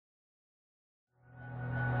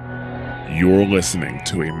You're listening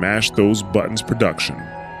to a Mash Those Buttons production.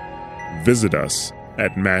 Visit us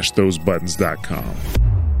at mashthosebuttons.com.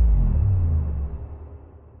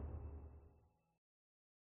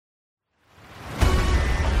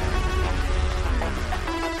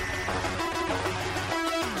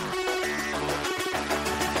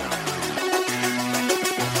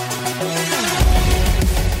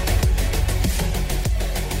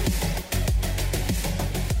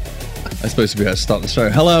 I'm supposed to be able to start the show.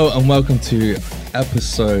 Hello and welcome to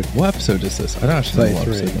episode... What episode is this? I don't actually know what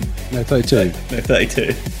episode. No, 32. No,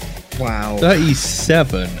 32. Wow.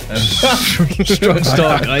 37. Strong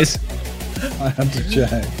start, guys. I had to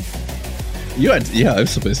check. You had... Yeah, I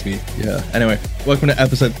was supposed to be... Yeah. Anyway, welcome to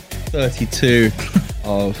episode 32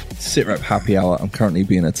 of SITREP Happy Hour. I'm currently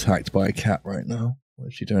being attacked by a cat right now. What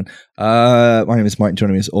is she doing? My name is Mike.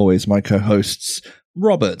 Joining me as always, my co-hosts.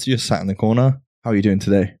 Robert, you're sat in the corner. How are you doing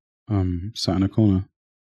today? Sat in a corner.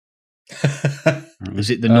 Is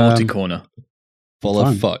it the naughty corner? Full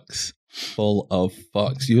of fucks. Full of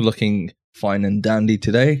fucks. You're looking fine and dandy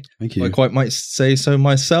today. Thank you. I quite might say so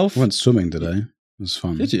myself. I went swimming today. It was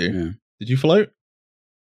fun. Did you? Yeah. Did you float?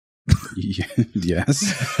 Yes.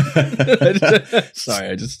 Sorry,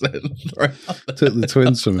 I just Took the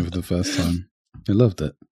twins swimming for the first time. They loved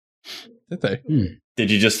it. Did they?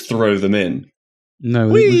 Did you just throw them in? No,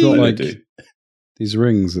 we got like do. these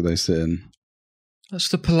rings that they sit in. That's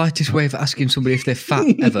the politest way of asking somebody if they're fat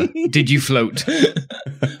ever. Did you float?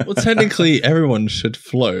 Well, technically, everyone should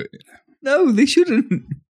float. No, they shouldn't.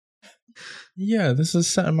 Yeah, there's a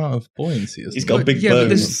set amount of buoyancy. He's got big But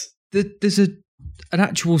bones. there's an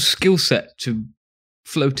actual skill set to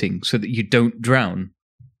floating so that you don't drown.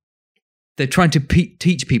 They're trying to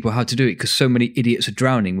teach people how to do it because so many idiots are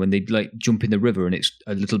drowning when they like jump in the river and it's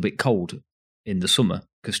a little bit cold in the summer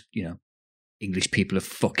because, you know, English people are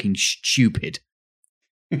fucking stupid.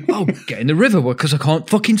 Oh, get in the river because I can't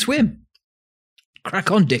fucking swim.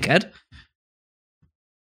 Crack on, dickhead.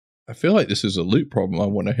 I feel like this is a loop problem I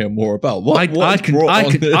want to hear more about. I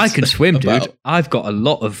can swim, about? dude. I've got a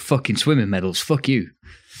lot of fucking swimming medals. Fuck you.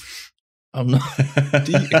 I'm not. Were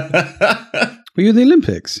you in the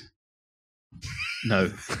Olympics? No.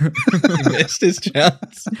 He missed his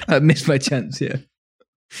chance. I missed my chance, yeah.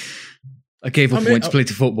 I gave up once to play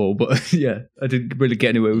to football, but yeah, I didn't really get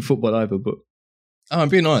anywhere with football either. But I'm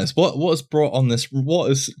being honest. What has brought on this? What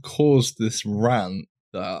has caused this rant?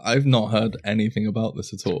 That I've not heard anything about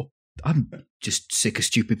this at all. I'm just sick of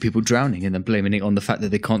stupid people drowning and then blaming it on the fact that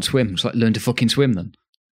they can't swim. It's like, learn to fucking swim then.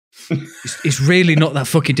 It's really not that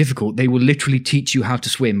fucking difficult. They will literally teach you how to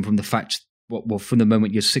swim from the fact, from the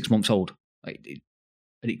moment you're 6 months old. And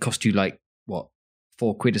it cost you like, what,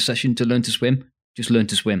 £4 a session to learn to swim? Just learn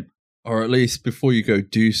to swim. Or at least before you go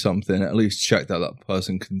do something, at least check that that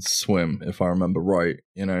person can swim, if I remember right,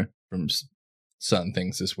 you know, from certain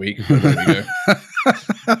things this week. But there we go.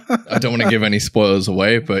 I don't want to give any spoilers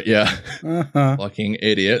away, but yeah, fucking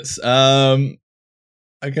idiots. I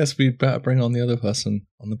guess we better bring on the other person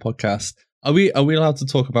on the podcast. Are we allowed to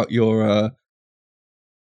talk about your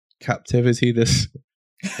captivity this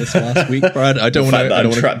last week, Brad? I don't want to.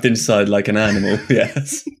 I'm trapped inside like an animal.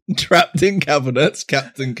 Yes, trapped in cabinets,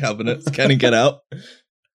 Captain Cabinets. Can he get out?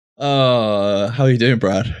 How are you doing,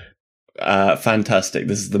 Brad? Fantastic.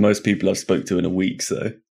 This is the most people I've spoke to in a week,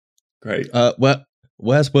 so great.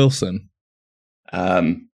 Where's Wilson?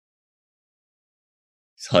 He's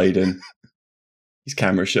hiding. He's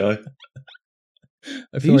camera shy.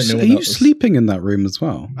 I feel are you sleeping in that room as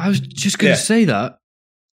well? I was just going to say that.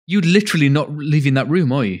 You're literally not leaving that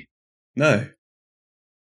room, are you? No.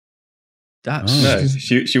 That's No.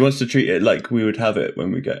 She wants to treat it like we would have it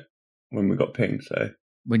when we got pinged. So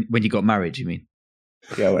when you got married, you mean?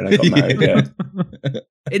 Yeah, when I got married. Yeah.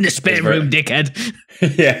 In the spare room, dickhead.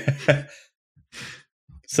 Yeah.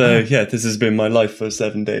 So yeah, this has been my life for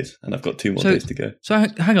 7 days, and I've got 2 more days to go. So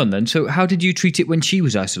hang on then. So how did you treat it when she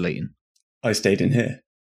was isolating? I stayed in here.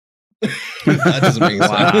 That doesn't make sense.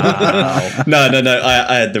 Wow. No.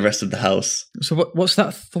 I had the rest of the house. So what's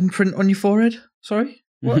that thumbprint on your forehead? Sorry?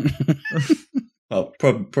 What? Well,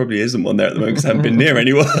 probably isn't one there at the moment because I haven't been near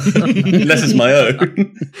anyone, unless it's my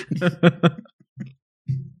own.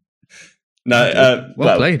 No,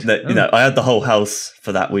 well played. You know, I had the whole house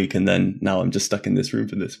for that week, and then now I'm just stuck in this room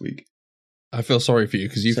for this week. I feel sorry for you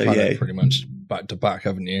because you've had it pretty much back to back,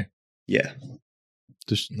 haven't you? Yeah.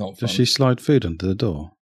 Does she slide food under the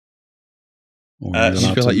door?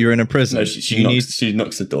 You feel like you're in a prison? No, she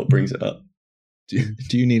knocks the door, brings it up. Do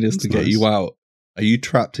you need us to get you out? Are you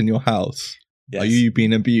trapped in your house? Yes. Are you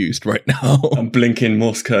being abused right now? I'm blinking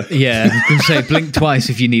Morse code. Yeah, I was going to say, blink twice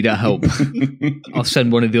if you need our help. I'll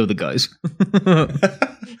send one of the other guys.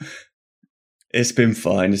 It's been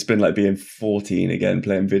fine. It's been like being 14 again,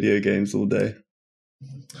 playing video games all day.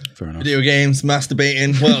 Fair enough. Video games,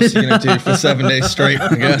 masturbating. What else are you going to do for 7 days straight,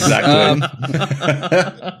 I guess?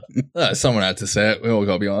 Exactly. Someone had to say it. We all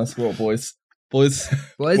got to be honest. We're all boys. Boys.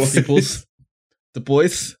 Boys. Peoples. The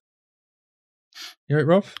boys. You right,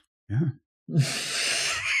 Rob? Yeah.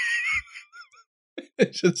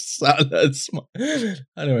 It just sat there and smiled.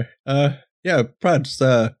 Anyway, yeah, Brad,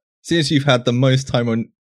 since you've had the most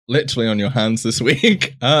time literally on your hands this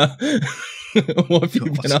week, what have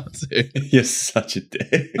you been up to? You're such a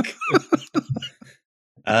dick.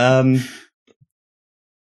 I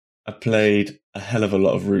played a hell of a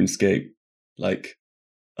lot of RuneScape, like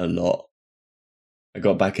a lot. I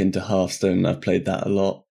got back into Hearthstone and I've played that a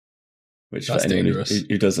lot, which That's for anyone dangerous.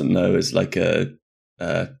 who doesn't know is like a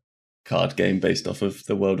card game based off of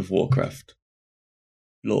the World of Warcraft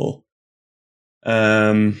lore.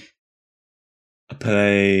 I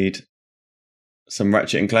played some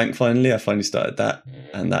Ratchet and Clank finally. I finally started that,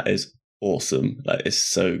 and that is awesome. Like, it's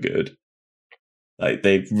so good. Like,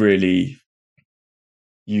 they've really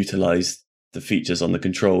utilized the features on the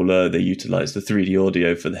controller. They utilized the 3D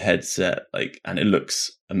audio for the headset, like, and it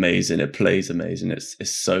looks amazing. It plays amazing. It's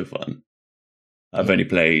so fun. I've only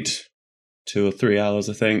played 2 or 3 hours,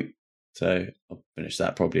 I think. So I'll finish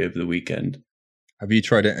that probably over the weekend. Have you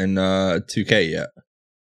tried it in 2K yet?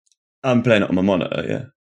 I'm playing it on my monitor, yeah.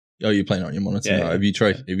 Oh, you're playing it on your monitor Yeah, now. yeah. Have you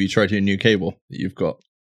tried your new cable that you've got?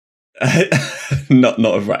 not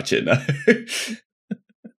of Ratchet, no.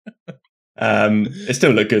 It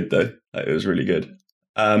still looked good though. Like, it was really good.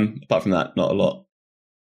 Apart from that, not a lot.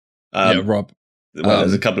 Yeah, Rob. Well,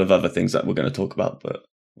 there's a couple of other things that we're going to talk about, but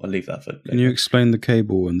I'll leave that for later. Can you explain the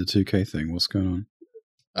cable and the 2K thing? What's going on?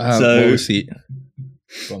 What was he?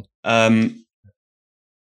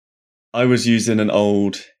 I was using an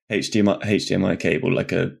old HDMI cable,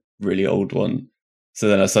 like a really old one. So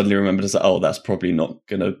then I suddenly remembered, I was like, oh, that's probably not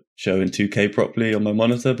going to show in 2K properly on my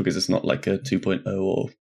monitor because it's not like a 2.0 or...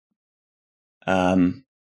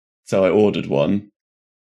 So I ordered one,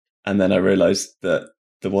 and then I realized that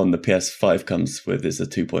the one the PS5 comes with is a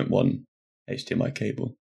 2.1 HDMI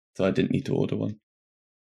cable. So I didn't need to order one.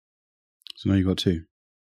 So now you've got 2.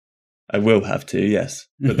 I will have to, yes.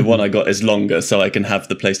 But the one I got is longer, so I can have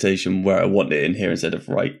the PlayStation where I want it in here instead of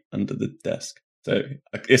right under the desk. So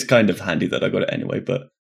it's kind of handy that I got it anyway, but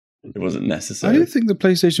it wasn't I necessary. don't think the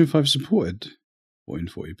PlayStation 5 supported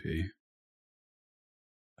 1440p.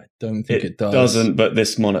 I don't think it does. Doesn't, but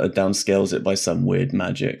this monitor downscales it by some weird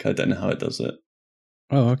magic. I don't know how it does it.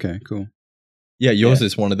 Oh, okay, cool. Yeah, yours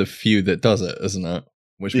is one of the few that does it, isn't it?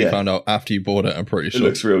 Which we found out after you bought it, I'm pretty It sure.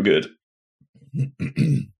 looks real good.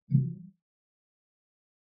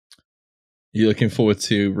 You looking forward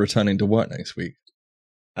to returning to work next week?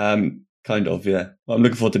 Kind of, yeah. Well, I'm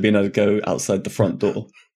looking forward to being able to go outside the front door.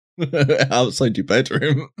 Outside your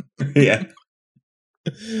bedroom? Yeah.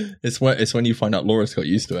 It's when you find out Laura's got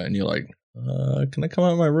used to it and you're like, can I come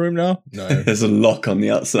out of my room now? No. There's a lock on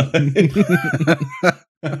the outside.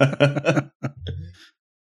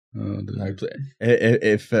 No,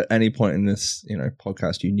 if at any point in this,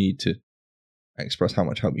 podcast you need to express how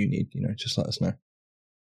much help you need, just let us know.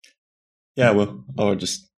 Yeah, well, I'll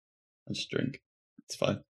just drink. It's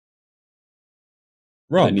fine.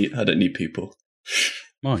 Rob, I don't need people.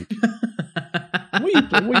 Mike, what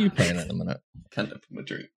are you playing at the minute? Can't open my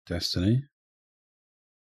drink. Destiny.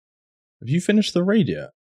 Have you finished the raid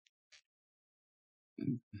yet?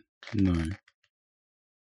 No.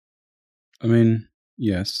 I mean,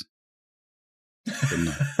 yes. But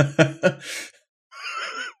no.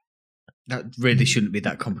 That really shouldn't be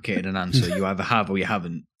that complicated an answer. You either have or you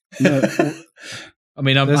haven't. No, I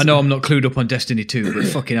mean, I know I'm not clued up on Destiny 2, but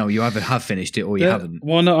fucking hell, you either have finished it or you haven't.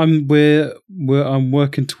 Well, no, I'm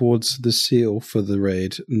working towards the seal for the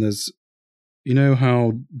raid, and there's, you know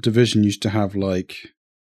how Division used to have like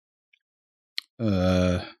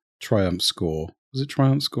triumph score. Was it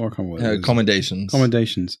triumph score? I can't remember. What it was. Commendations.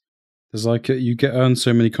 Commendations. There's like you earn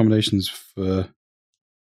so many commendations for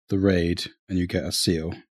the raid, and you get a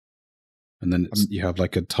seal, and then you have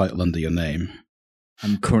like a title under your name.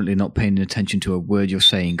 I'm currently not paying attention to a word you're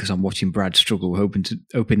saying because I'm watching Brad struggle, hoping to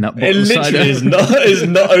open that bottle It literally is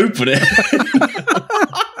not opening.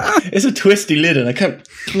 It's a twisty lid and I can't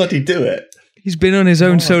bloody do it. He's been on his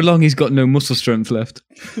own so long he's got no muscle strength left.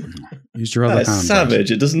 Use your other hand. Savage.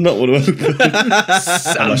 It does not want to open.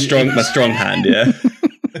 my strong hand, yeah.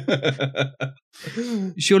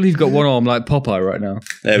 Surely you've got one arm like Popeye right now.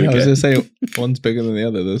 There we I go. was going to say, one's bigger than the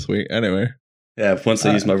other this week. Anyway. Yeah, once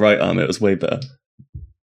I used my right arm, it was way better.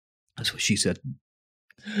 That's what she said.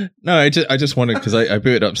 No, I just wondered because I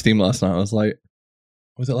booted up Steam last night. I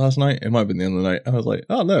was Was it last night? It might have been the other night. I was like,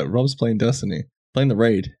 oh look, Rob's playing Destiny, playing the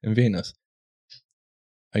raid in Venus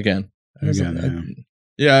again. I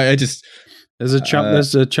just there's a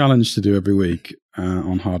challenge to do every week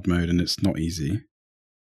on hard mode, and it's not easy.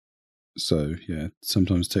 So yeah,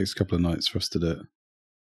 sometimes it takes a couple of nights for us to do it.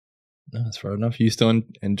 No, that's fair enough. You still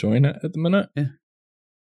enjoying it at the minute?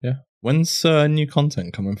 Yeah. When's new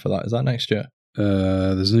content coming for that? Is that next year?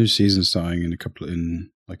 There's a new season starting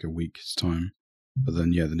in like a week's time, but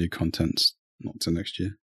then the new content's not till next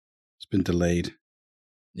year. It's been delayed.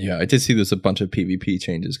 Yeah, I did see there's a bunch of PvP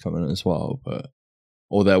changes coming as well,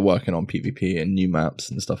 or they're working on PvP and new maps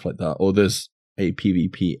and stuff like that, or there's a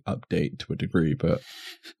PvP update to a degree, but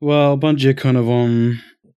well, Bungie are kind of on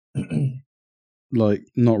like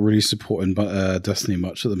not really supporting Destiny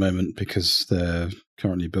much at the moment because they're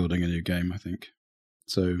currently building a new game, I think.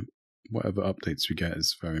 So whatever updates we get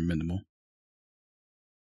is very minimal.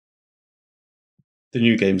 The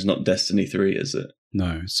new game's not Destiny 3, is it?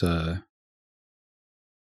 No, it's a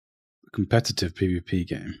competitive PvP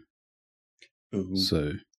game. Ooh.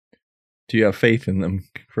 So, do you have faith in them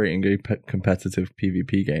creating a competitive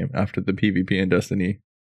PvP game after the PvP in Destiny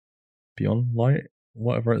Beyond Light,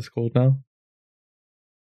 whatever it's called now?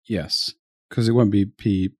 Yes, because it won't be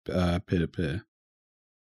peer-to-peer.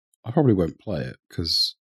 I probably won't play it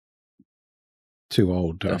because too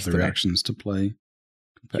old to have the reactions to play.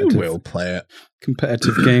 You will play it.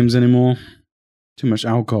 Competitive games anymore. Too much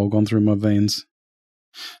alcohol gone through my veins.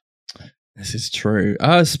 This is true.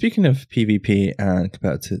 Speaking of PvP and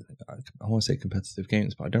competitive, I want to say competitive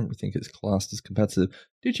games, but I don't think it's classed as competitive.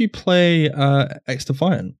 Did you play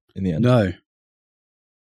X-Defiant in the end? No.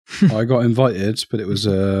 I got invited, but it was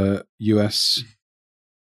a US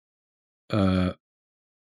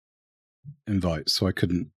invite, so I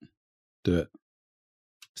couldn't do it.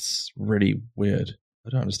 It's really weird. I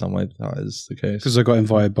don't understand why that is the case. Because I got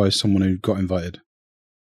invited by someone who got invited.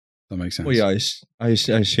 That makes sense. Well, yeah, I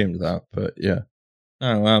assumed that, but yeah.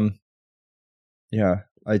 No, yeah,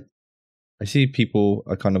 I see people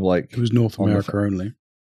are kind of like... It was North America only.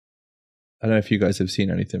 I don't know if you guys have seen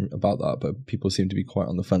anything about that, but people seem to be quite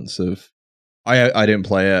on the fence of... I didn't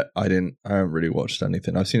play it. I haven't really watched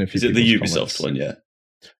anything. I've seen a few... Is it the Ubisoft one, yeah?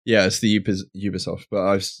 Yeah, it's the Ubisoft,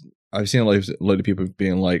 but I've seen a load of people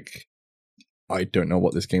being like, I don't know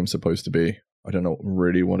what this game's supposed to be. I don't know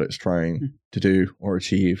really what it's trying to do or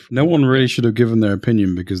achieve. No one really should have given their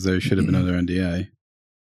opinion because they should have been under NDA.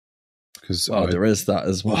 There is that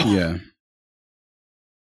as well. Yeah.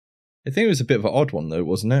 I think it was a bit of an odd one though,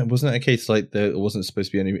 wasn't it? Wasn't it a case like there wasn't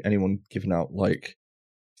supposed to be anyone giving out like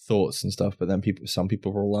thoughts and stuff, but then some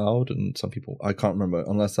people were allowed and some people, I can't remember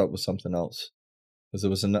unless that was something else. Because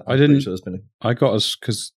there was I got us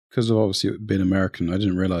because of obviously it being American. I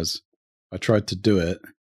didn't realize. I tried to do it.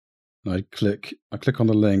 And I click on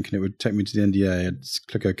the link and it would take me to the NDA. I'd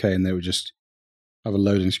click OK and they would just have a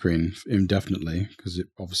loading screen indefinitely because it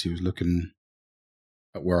obviously was looking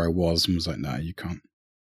at where I was and was like, "No, you can't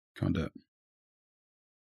do it."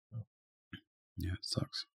 Yeah, it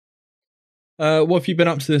sucks. What have you been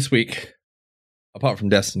up to this week? Apart from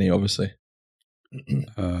Destiny, obviously.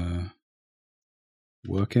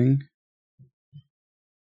 Working.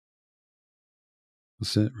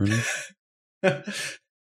 That's it, really.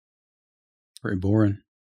 Pretty boring.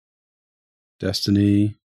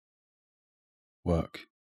 Destiny. Work.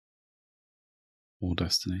 More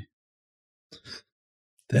Destiny.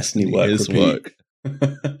 Destiny work, is repeat.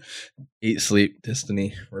 work. Eat, sleep,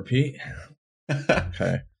 Destiny, repeat.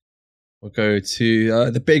 Okay. We'll go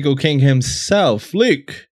to the Bagel King himself,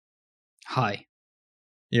 Luke. Hi.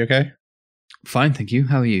 You okay? Fine, thank you.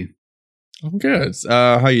 How are you? I'm good.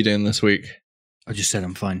 How are you doing this week? I just said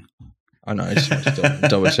I'm fine. I know. I just want to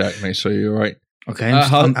double check, make sure you're right. Okay,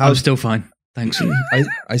 I'm still fine. Thanks.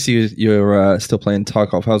 I see you're still playing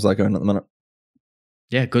Tarkov. How's that going at the minute?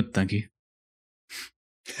 Yeah, good. Thank you.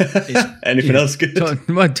 Anything else good?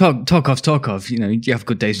 Tarkov. You know, you have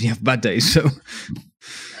good days and you have bad days. So,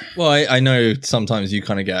 well, I know sometimes you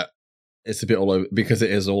kind of get it's a bit all over because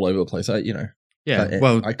it is all over the place. Yeah.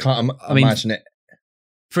 I can't imagine it.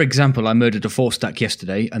 For example, I murdered a 4-stack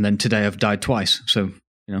yesterday, and then today I've died twice. So,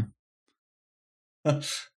 you know,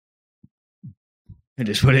 it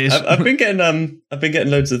is what it is. I've been getting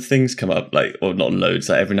loads of things come up, or not loads,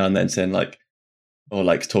 every now and then saying or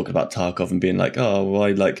talking about Tarkov and being like, oh,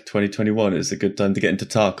 why 2021 is a good time to get into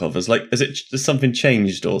Tarkov. Has something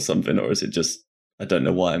changed or something, or is it just I don't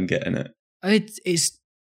know why I'm getting it? It's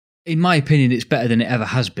in my opinion, it's better than it ever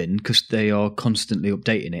has been because they are constantly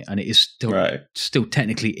updating it, and it is still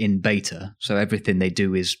technically in beta. So everything they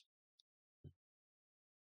do is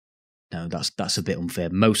that's a bit unfair.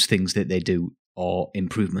 Most things that they do are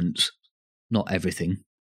improvements, not everything.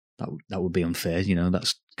 That would be unfair,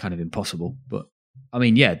 that's kind of impossible. But I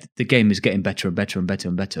mean, yeah, the game is getting better and better and better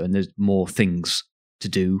and better, and there's more things to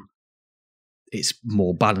do. It's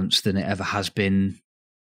more balanced than it ever has been.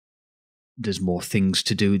 There's more things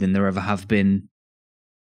to do than there ever have been.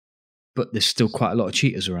 But there's still quite a lot of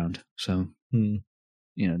cheaters around. So,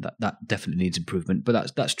 that definitely needs improvement.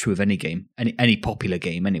 But that's true of any game, any popular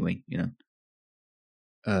game anyway,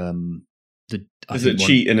 Is it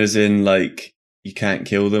cheating as in like you can't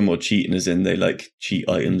kill them, or cheating as in they like cheat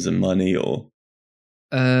items and money, or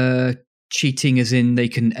cheating as in they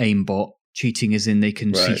can aimbot, cheating as in they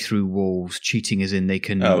can see through walls, cheating as in they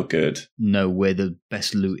can know where the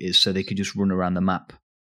best loot is, so they can just run around the map,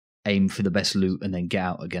 aim for the best loot, and then get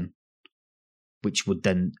out again, which would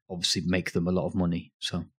then obviously make them a lot of money.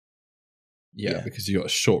 So yeah, because you got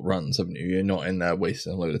short runs, haven't you? You're not in there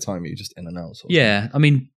wasting a load of time. You're just in and out. I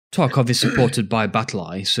mean, Tarkov is supported by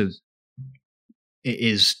BattleEye, so it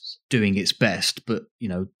is doing its best, but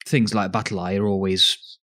things like BattleEye are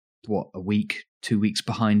always a week, 2 weeks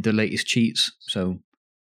behind the latest cheats. So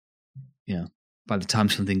by the time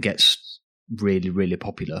something gets really, really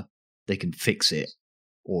popular, they can fix it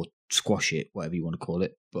or squash it, whatever you want to call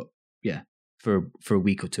it. But yeah, for a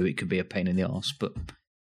week or two, it could be a pain in the arse. But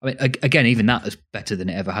I mean, again, even that is better than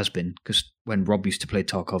it ever has been, because when Rob used to play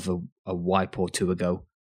Tarkov a wipe or two ago,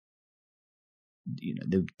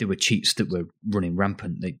 there were cheats that were running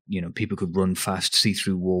rampant. People could run fast, see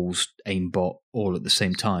through walls, aimbot, all at the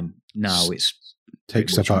same time. Now it's take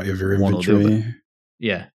stuff out of your inventory.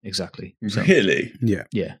 Yeah, exactly. So, really?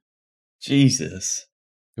 Yeah. Jesus.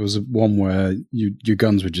 There was one where your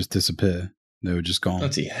guns would just disappear. They were just gone.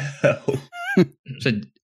 Bloody hell. So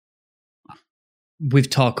with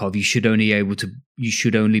Tarkov, you should only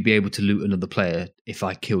be able to loot another player if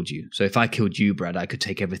I killed you. So if I killed you, Brad, I could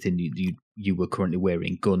take everything you were currently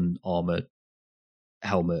wearing: gun, armor,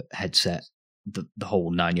 helmet, headset, the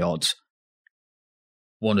whole 9 yards.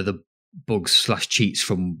 One of the bugs / cheats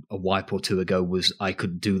from a wipe or two ago was I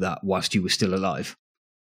could do that whilst you were still alive.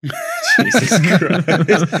 Jesus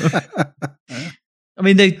Christ. I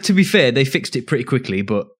mean, to be fair, they fixed it pretty quickly,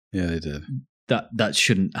 but yeah, they did. That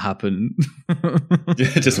shouldn't happen.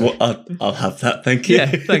 Just I'll have that. Thank you.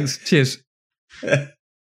 Yeah, thanks. Cheers. Yeah,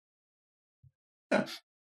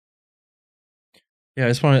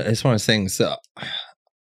 it's one of those things that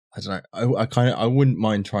I don't know. I wouldn't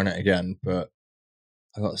mind trying it again, but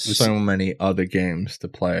I've got so many other games to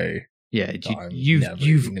play. Yeah,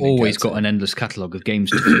 you've always got an endless catalogue of games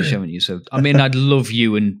to finish, haven't you? So I mean, I'd love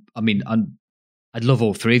you, and I mean, I'd love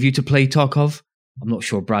all three of you to play Tarkov. I'm not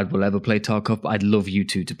sure Brad will ever play Tarkov, but I'd love you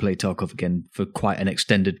two to play Tarkov again for quite an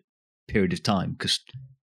extended period of time, because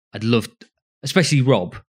I'd love, especially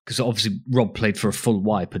Rob, because obviously Rob played for a full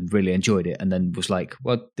wipe and really enjoyed it, and then was like,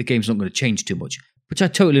 well, the game's not going to change too much, which I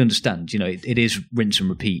totally understand. It is rinse and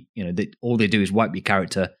repeat. All they do is wipe your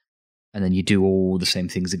character, and then you do all the same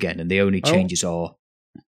things again, and the only changes are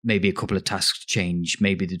maybe a couple of tasks change,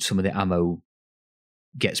 maybe some of the ammo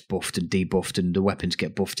gets buffed and debuffed, and the weapons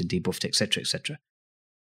get buffed and debuffed, etc., etc.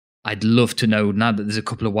 I'd love to know, now that there's a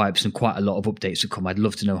couple of wipes and quite a lot of updates to come, I'd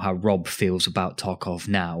love to know how Rob feels about Tarkov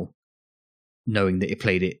now, knowing that he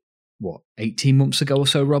played it, 18 months ago or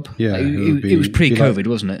so, Rob? Yeah. It was pre-COVID,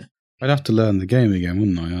 wasn't it? I'd have to learn the game again,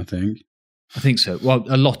 wouldn't I think so. Well,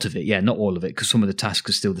 a lot of it, yeah, not all of it, because some of the tasks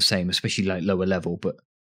are still the same, especially like lower level. But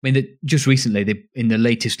I mean, just recently, in the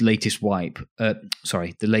latest wipe, the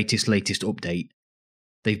latest update,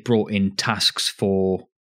 they've brought in tasks for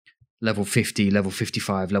level 50, level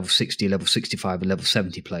 55, level 60, level 65, and level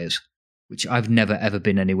 70 players, which I've never, ever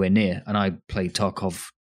been anywhere near. And I played Tarkov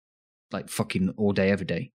like fucking all day, every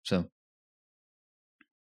day. So,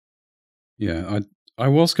 yeah, I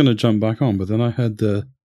was going to jump back on, but then I heard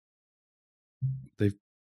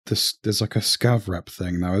there's like a scav rep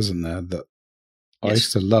thing now, isn't there? That I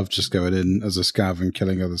used to love just going in as a scav and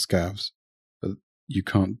killing other scavs, but you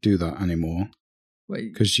can't do that anymore.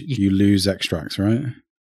 Because you lose extracts, right?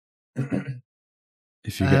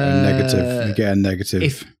 If you get a negative, you get a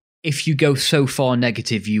negative. If you go so far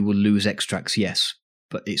negative, you will lose extracts, yes.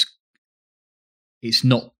 But it's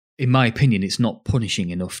not, in my opinion, it's not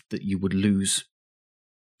punishing enough that you would lose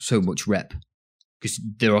so much rep. Because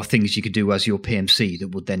there are things you could do as your PMC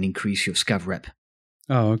that would then increase your scav rep.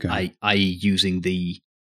 Oh, okay. I.e. using the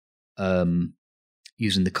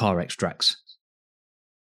car extracts.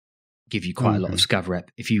 Give you quite a lot of scav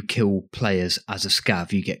rep. If you kill players as a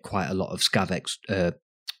scav, you get quite a lot of scav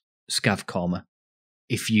karma.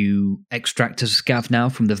 If you extract as a scav now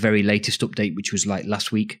from the very latest update, which was like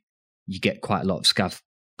last week, you get quite a lot of scav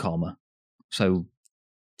karma. So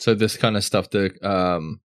So this kind of stuff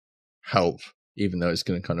to help, even though it's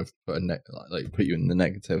going to kind of put put you in the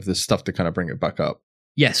negative. There's stuff to kind of bring it back up.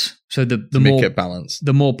 Yes. So the make more it balanced,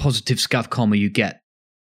 the more positive scav karma you get,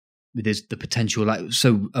 there's the potential. Like,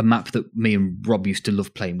 so a map that me and Rob used to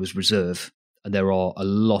love playing was Reserve, and there are a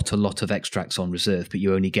lot of extracts on Reserve, but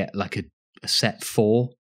you only get like a set 4.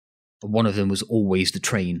 One of them was always the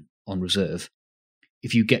train on Reserve.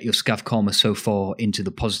 If you get your scav karma so far into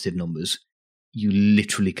the positive numbers, you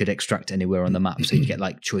literally could extract anywhere on the map. So you get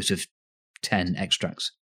like choice of 10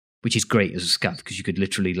 extracts, which is great as a scav because you could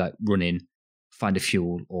literally like run in, find a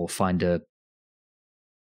fuel or find a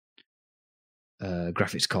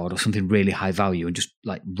graphics card or something really high value and just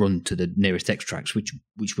like run to the nearest extracts, which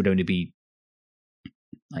would only be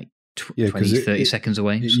like 20, 30 seconds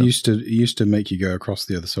away. It used to make you go across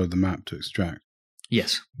the other side of the map to extract.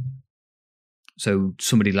 Yes. So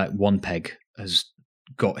somebody like One Peg has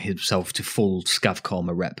got himself to full scav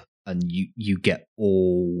karma rep, and you get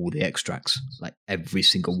all the extracts, like every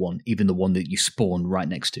single one, even the one that you spawn right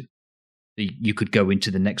next to. You could go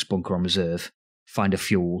into the next bunker on Reserve, find a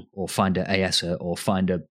fuel, or find a ASer, or find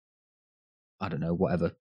a, I don't know,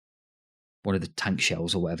 whatever, one of the tank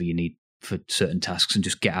shells or whatever you need for certain tasks, and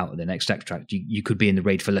just get out of the next extract. You could be in the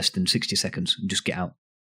raid for less than 60 seconds and just get out.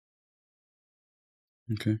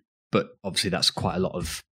 Okay. But obviously that's quite a lot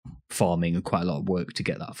of farming and quite a lot of work to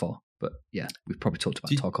get that far. But yeah, we've probably talked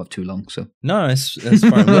about Tarkov too long. So no, it's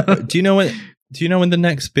fine. Do you know when the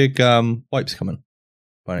next big wipe's coming?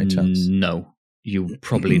 By any chance? No, you'll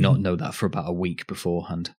probably not know that for about a week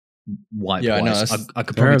beforehand. Wipe wise, I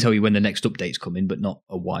could probably tell you when the next update's coming, but not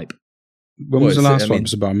a wipe. When was the last one? It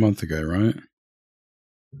was about a month ago, right?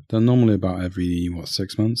 They're normally about every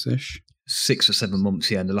 6 months ish. 6 or 7 months,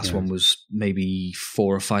 yeah. And the last one was maybe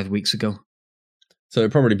 4 or 5 weeks ago. So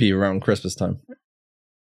it'd probably be around Christmas time.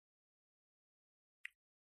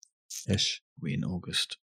 Ish. We're in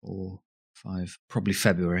August or 5, probably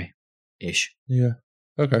February ish. Yeah.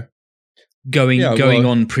 Okay. Going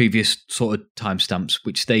on previous sort of timestamps,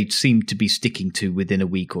 which they seem to be sticking to within a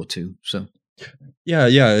week or two. So yeah.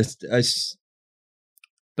 It's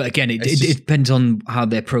but again, it depends on how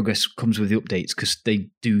their progress comes with the updates, because they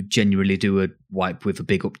do generally do a wipe with a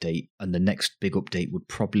big update, and the next big update would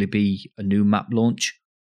probably be a new map launch.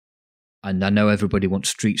 And I know everybody wants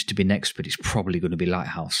Streets to be next, but it's probably going to be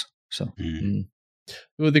Lighthouse. So,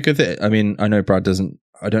 Well, the good thing, I mean, I know Brad doesn't.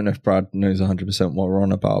 I don't know if Brad knows 100% what we're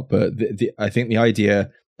on about, but I think the idea.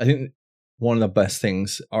 I think one of the best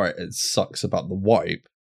things. All right, it sucks about the wipe.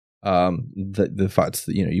 The fact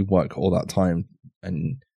that you work all that time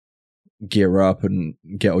and gear up and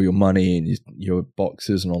get all your money and your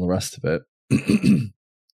boxes and all the rest of it.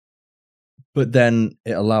 But then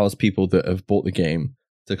it allows people that have bought the game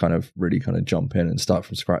to kind of really jump in and start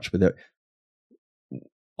from scratch with it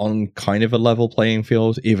on kind of a level playing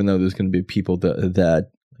field, even though there's going to be people that are there,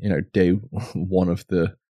 day one of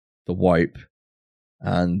the wipe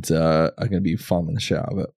and are going to be farming the shit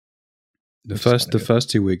out of it. The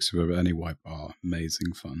first 2 weeks of any wipe are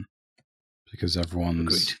amazing fun because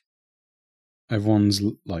everyone's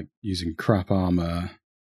like using crap armor,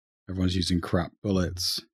 everyone's using crap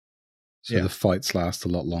bullets, so the fights last a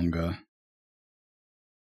lot longer.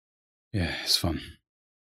 Yeah, it's fun.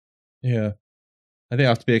 Yeah, I think I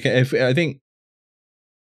have to be okay. I think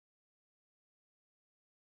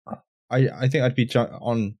I'd be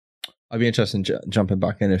I'd be interested in jumping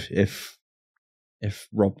back in if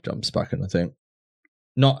Rob jumps back in. I think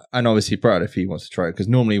not, and obviously Brad if he wants to try it, because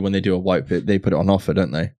normally when they do a wipe, they put it on offer,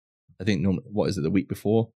 don't they? I think what is it, the week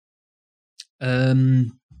before?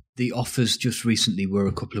 The offers just recently were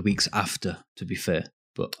a couple of weeks after, to be fair.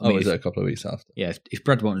 But is it a couple of weeks after? Yeah, if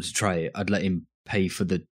Brad wanted to try it, I'd let him pay for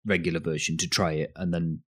the regular version to try it, and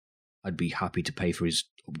then I'd be happy to pay for his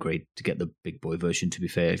upgrade to get the big boy version, to be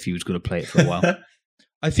fair, if he was going to play it for a while.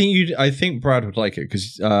 I think Brad would like it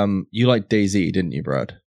because you liked DayZ, didn't you,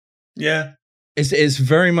 Brad? Yeah. It's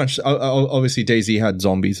very much obviously DayZ had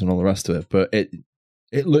zombies and all the rest of it, but it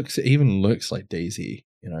even looks like DayZ.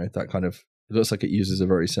 That kind of, it looks like it uses a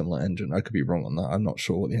very similar engine. I could be wrong on that. I'm not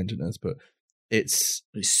sure what the engine is, but it's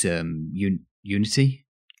Unity.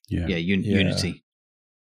 Yeah, Unity.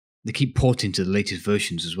 They keep porting to the latest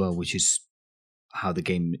versions as well, which is how the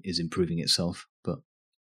game is improving itself. But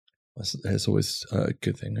it's always a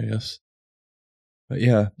good thing, I guess. But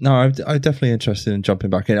yeah, no, I'm definitely interested in jumping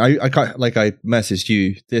back in. I messaged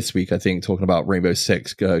you this week, I think, talking about Rainbow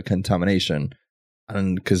Six Contamination,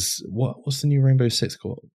 and because what's the new Rainbow Six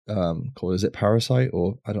called? Is it Parasite,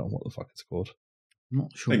 or I don't know what the fuck it's called. I'm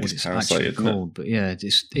not sure what it's actually called, but yeah,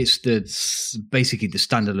 it's basically the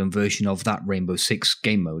standalone version of that Rainbow Six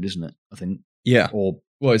game mode, isn't it? I think. Yeah. Or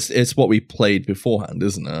Well, it's what we played beforehand,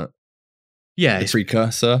 isn't it? Yeah, The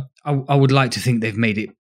precursor. I would like to think they've made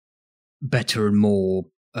it better and more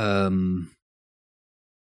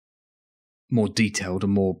detailed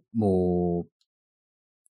and more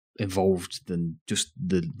involved than just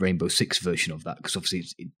the Rainbow Six version of that, because obviously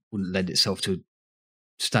it wouldn't lend itself to a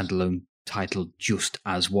standalone title just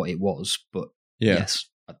as what it was. But yes,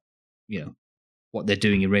 what they're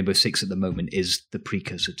doing in Rainbow Six at the moment is the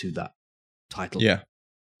precursor to that title.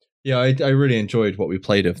 Yeah, I really enjoyed what we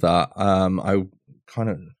played of that.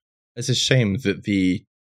 It's a shame that the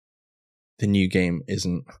new game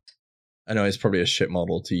isn't. I know it's probably a shit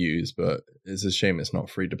model to use, but it's a shame it's not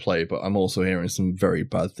free to play. But I'm also hearing some very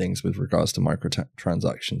bad things with regards to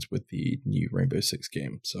microtransactions with the new Rainbow Six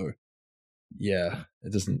game. So yeah,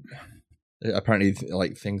 it doesn't. Apparently,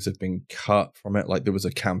 like, things have been cut from it. Like, there was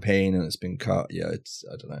a campaign and it's been cut. Yeah,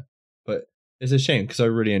 I don't know, but it's a shame because I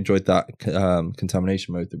really enjoyed that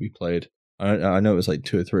contamination mode that we played. I know it was like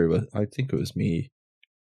 2 or 3, but I think it was me,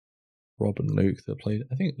 Rob, and Luke that played.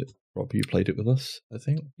 I think Rob, you played it with us. I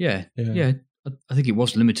think. Yeah. I think it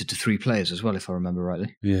was limited to 3 players as well, if I remember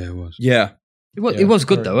rightly. Yeah, it was. Yeah. It was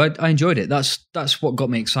good though. I enjoyed it. That's what got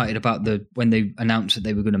me excited about when they announced that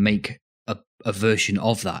they were going to make a version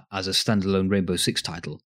of that as a standalone Rainbow Six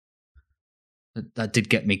title. That did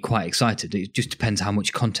get me quite excited. It just depends how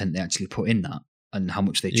much content they actually put in that and how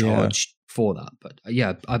much they charge for that. But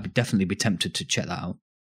yeah, I'd definitely be tempted to check that out.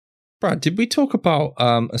 Brad, did we talk about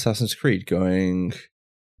Assassin's Creed going?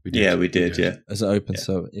 We did. Yeah, as an open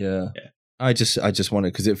server. Yeah. I just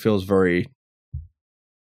wanted, because it feels very.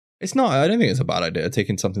 It's not. I don't think it's a bad idea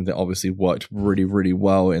taking something that obviously worked really, really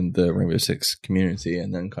well in the Rainbow Six community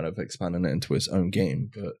and then kind of expanding it into its own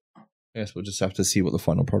game. But I guess we'll just have to see what the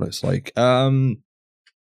final product's like. Loads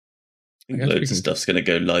of stuff's going to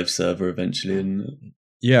go live server eventually, and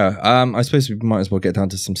I suppose we might as well get down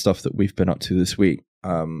to some stuff that we've been up to this week.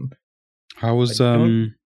 How was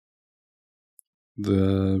the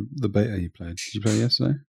beta you played? Did you play it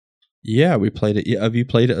yesterday? Yeah, we played it. Yeah, have you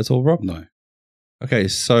played it at all, Rob? No. Okay,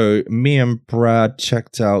 so me and Brad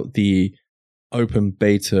checked out the open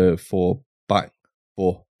beta for Back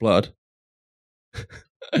 4 Blood.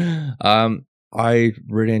 I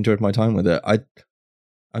really enjoyed my time with it.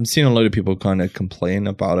 I'm seeing a load of people kind of complain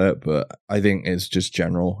about it, but I think it's just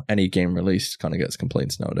general. Any game released kind of gets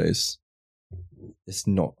complaints nowadays. It's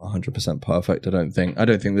not 100% perfect. I don't think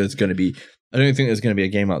there's going to be a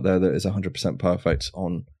game out there that is 100% perfect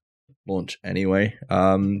on launch anyway.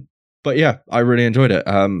 But yeah, I really enjoyed it.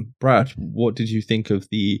 Brad, what did you think of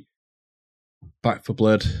the Back 4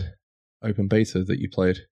 Blood open beta that you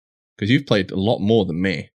played? Because you've played a lot more than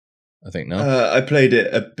me, I think. Now I played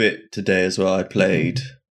it a bit today as well. I played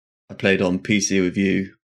on PC with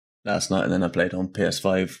you last night, and then I played on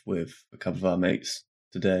PS5 with a couple of our mates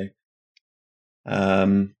today.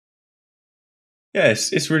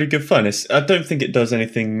 It's really good fun. I don't think it does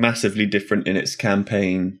anything massively different in its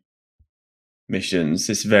campaign missions.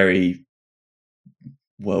 It's very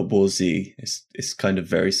World War Z. It's kind of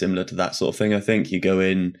very similar to that sort of thing. I think you go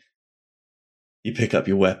in, you pick up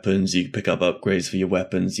your weapons, you pick up upgrades for your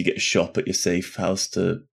weapons, you get a shop at your safe house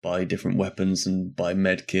to buy different weapons and buy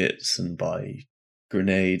med kits and buy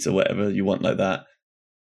grenades or whatever you want like that.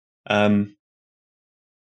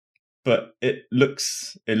 But it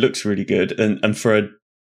looks really good, and for a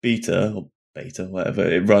beta, whatever,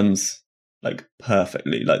 it runs like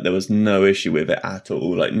perfectly. Like there was no issue with it at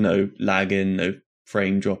all. Like no lagging, no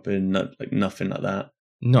frame dropping, nothing like that.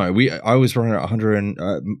 No, I was running at 100.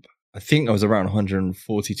 I think I was around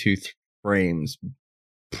 142 frames,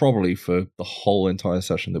 probably for the whole entire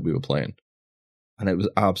session that we were playing, and it was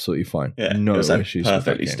absolutely fine. Yeah, no it was issues.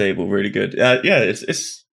 Perfectly stable, really good.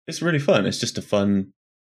 It's really fun. It's just a fun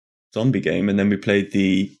zombie game. And then we played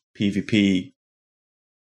the PvP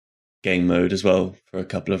game mode as well for a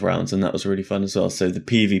couple of rounds, and that was really fun as well. So the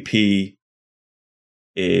PvP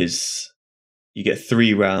is you get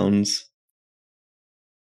 3 rounds.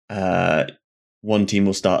 One team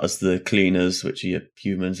will start as the cleaners, which are your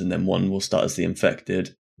humans, and then one will start as the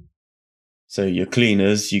infected. So your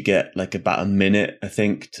cleaners, you get like about a minute, I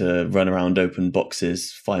think, to run around, open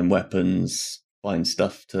boxes, find weapons, find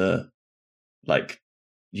stuff to like.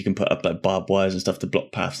 You can put up like barbed wires and stuff to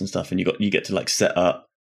block paths and stuff, and you get to like set up.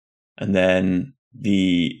 And then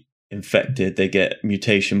the infected, they get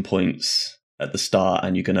mutation points at the start,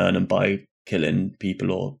 and you can earn them by killing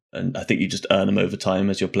people, and I think you just earn them over time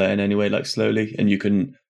as you're playing anyway, like slowly. And you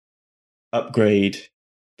can upgrade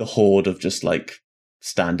the horde of just like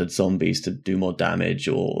standard zombies to do more damage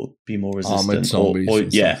or be more resistant, or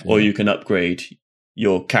you can upgrade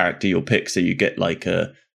your character, your pick, so you get like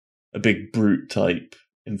a big brute type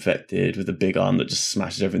infected with a big arm that just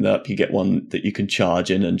smashes everything up. You get one that you can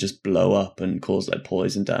charge in and just blow up and cause like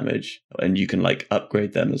poison damage, and you can like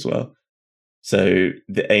upgrade them as well. So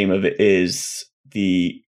the aim of it is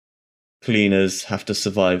the cleaners have to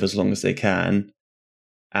survive as long as they can,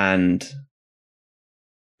 and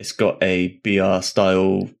it's got a BR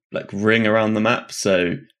style like ring around the map.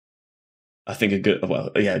 So I think a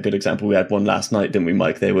good example, we had one last night, didn't we,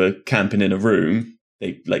 Mike? They were camping in a room.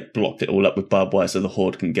 They like blocked it all up with barbed wire so the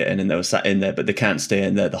horde can get in, and they were sat in there, but they can't stay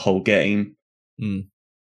in there the whole game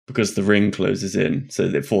because the ring closes in, so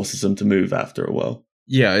it forces them to move after a while.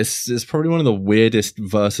 Yeah, it's probably one of the weirdest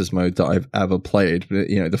versus mode that I've ever played. But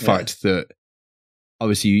you know, the fact that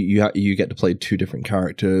obviously you get to play two different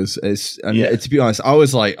characters. To be honest, I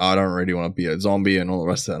was like, I don't really want to be a zombie and all the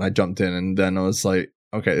rest of it, and I jumped in, and then I was like,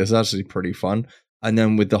 okay, this is actually pretty fun. And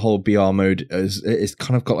then with the whole BR mode, it's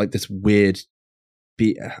kind of got like this weird.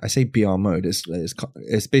 I say BR mode.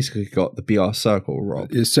 It's basically got the BR circle, Rob.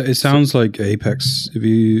 It sounds like Apex. Have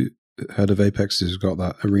you heard of Apex? It's got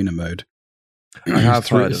that arena mode. I have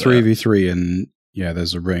heard of 3v3, and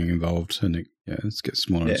there's a ring involved, and it gets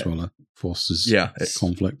smaller and smaller. Forces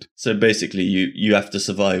conflict. So basically, you have to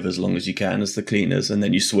survive as long as you can as the cleaners, and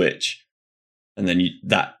then you switch, and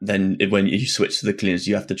then when you switch to the cleaners,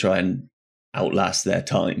 you have to try and outlast their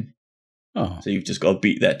time. Oh, so you've just got to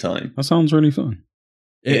beat their time. That sounds really fun.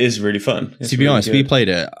 It is really fun. To be honest, we played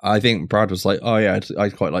it. I think Brad was like, oh yeah,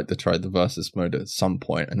 I'd quite like to try the versus mode at some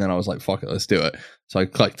point. And then I was like, fuck it, let's do it. So I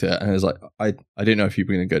clicked it, and it was like, I didn't know if you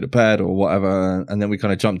were going to go to bed or whatever. And then we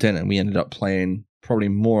kind of jumped in, and we ended up playing probably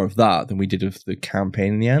more of that than we did of the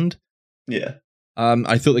campaign in the end. Yeah.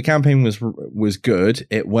 I thought the campaign was good.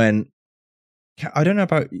 It went, I don't know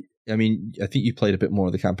about, I mean, I think you played a bit more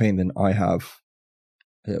of the campaign than I have.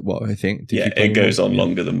 Well, I think. It goes on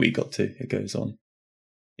longer than we got to. It goes on.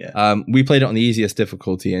 Yeah. We played it on the easiest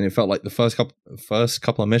difficulty, and it felt like the first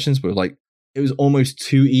couple of missions were like, it was almost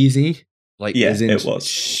too easy. Like, it was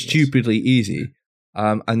stupidly easy.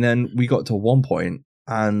 And then we got to one point,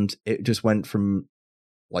 and it just went from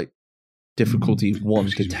like difficulty 1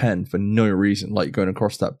 to 10 for no reason, like going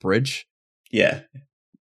across that bridge. Yeah.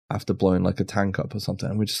 After blowing like a tank up or something,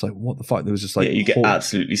 and we're just like, what the fuck? There was just like you get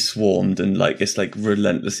absolutely swarmed, and like it's like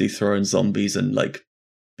relentlessly throwing zombies and like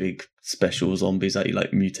big special zombies at you,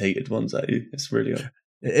 like mutated ones at you. It's really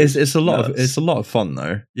it's a lot of fun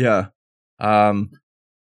though. Yeah. I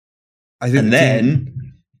think and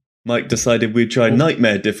then Mike decided we'd try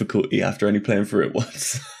nightmare difficulty after only playing through it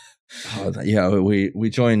once. We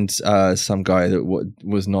joined some guy that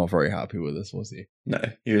was not very happy with us, was he? No,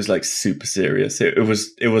 he was like super serious. It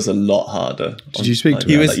was a lot harder. Did you speak to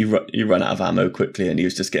him? You run out of ammo quickly, and he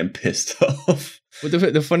was just getting pissed off. Well,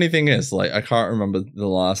 the funny thing is, like, I can't remember the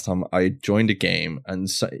last time I joined a game, and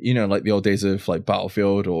so, like the old days of like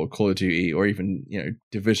Battlefield or Call of Duty or even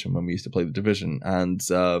Division, when we used to play the Division, and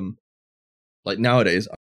like nowadays,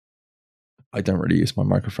 I don't really use my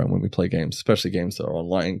microphone when we play games, especially games that are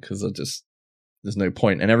online, because there's no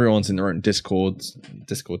point, and everyone's in their own Discord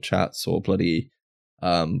chats or bloody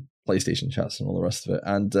PlayStation chats and all the rest of it,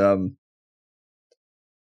 and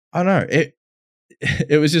I don't know,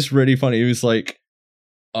 it was just really funny. He was like,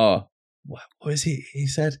 what was he? He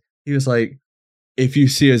said, he was like, if you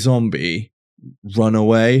see a zombie, run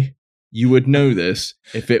away. You would know this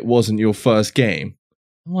if it wasn't your first game.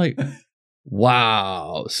 I'm like,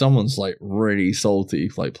 wow, someone's like really salty,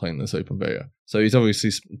 like playing this open beta. So he's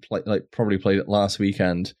obviously probably played it last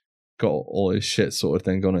weekend, got all his shit sorted,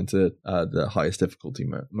 then gone into the highest difficulty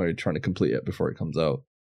mode, trying to complete it before it comes out.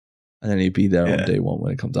 And then he'd be there on day one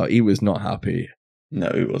when it comes out. He was not happy. No,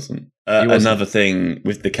 he wasn't. Another thing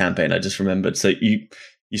with the campaign, I just remembered. So you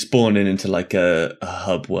spawn into like a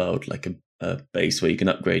hub world, like a base where you can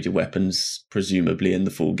upgrade your weapons, presumably in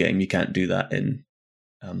the full game. You can't do that in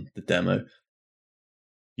the demo.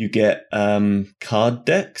 You get card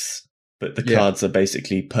decks, but the cards are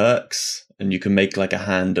basically perks, and you can make like a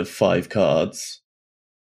hand of 5 cards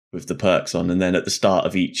with the perks on, and then at the start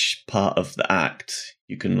of each part of the act,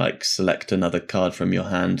 you can like select another card from your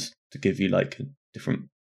hand to give you like a different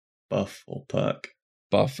buff or perk.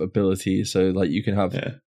 Buff ability, so like you can have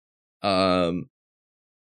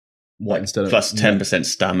instead of plus 10%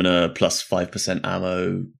 stamina, plus 5%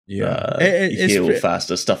 ammo, you heal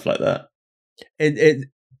faster, stuff like that.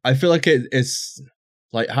 I feel like it's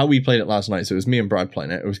like how we played it last night. So it was me and Brad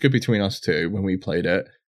playing it. It was good between us two when we played it,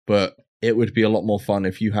 but it would be a lot more fun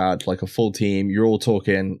if you had like a full team. You're all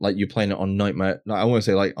talking, like you're playing it on nightmare. I want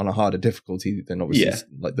to say like on a harder difficulty than obviously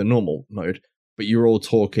like the normal mode. But you're all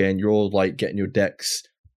talking. You're all like getting your decks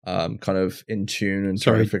kind of in tune and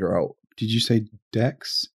trying to figure out Did you say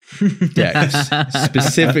Dex? Dex,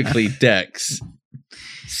 specifically Dex.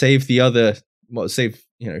 Save the other. Well, save.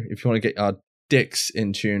 If you want to get our dicks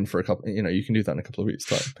in tune for a couple, you can do that in a couple of weeks'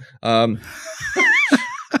 time.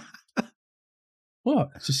 What?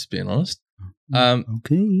 Just being honest.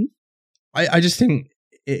 Okay. I just think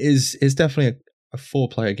it's definitely a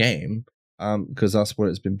 4-player game because that's what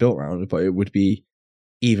it's been built around. But it would be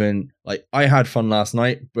even like I had fun last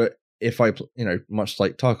night, but if I much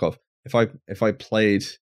like Tarkov, if I played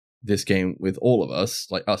this game with all of us,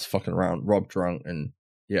 like us fucking around, Rob drunk, and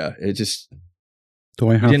it just. Do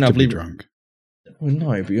I have to be drunk? Well,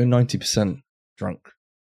 no, but you're 90% drunk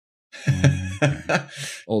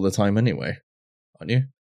all the time anyway, aren't you?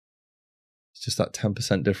 It's just that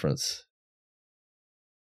 10% difference.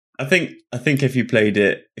 I think if you played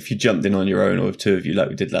it, if you jumped in on your own or with two of you like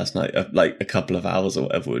we did last night, like a couple of hours or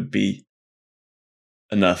whatever would be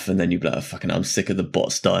enough, and then you'd be like, oh, fucking, I'm sick of the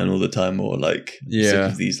bots dying all the time, or like sick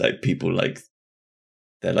of these like people like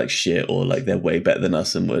they're like shit, or like they're way better than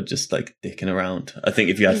us and we're just like dicking around. I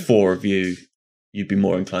think if you had 4 of you, you'd be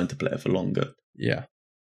more inclined to play it for longer. Yeah.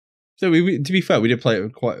 So we to be fair, we did play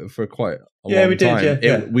it for quite a long time. We did.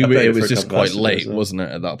 Yeah. It was just quite late, wasn't it?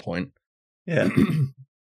 At that point. Yeah.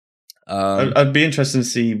 I'd be interested to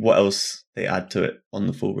see what else they add to it on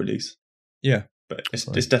the full release. Yeah, but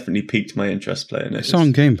it's definitely piqued my interest playing it. It's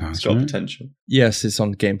on Game Pass. It's got right? potential. Yes, it's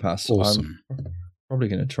on Game Pass. Awesome. I'm probably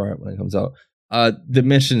going to try it when it comes out. The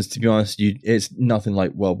missions, to be honest, it's nothing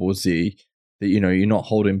like World War Z. That you're not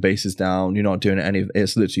holding bases down. You're not doing any.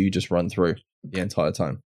 It's literally you just run through the entire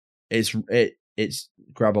time. It's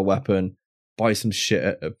grab a weapon, buy some shit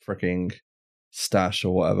at a freaking stash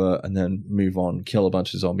or whatever, and then move on, kill a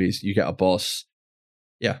bunch of zombies. You get a boss.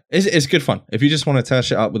 Yeah, it's good fun. If you just want to tear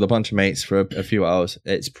shit up with a bunch of mates for a few hours,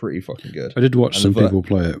 it's pretty fucking good. I did watch some people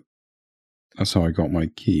play it. That's how I got my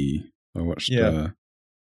key. I watched a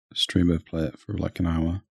streamer play it for like an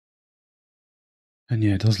hour. And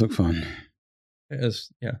it does look fun. It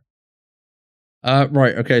is, yeah.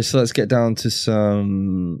 Right, okay, so let's get down to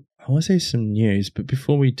some, I want to say some news, but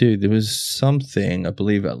before we do, there was something, I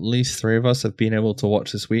believe at least 3 of us have been able to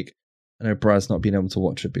watch this week. I know Brad's not been able to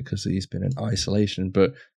watch it because he's been in isolation,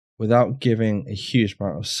 but without giving a huge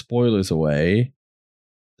amount of spoilers away,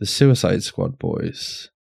 the Suicide Squad boys.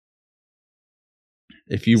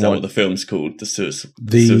 If you Is want that what the film's called? The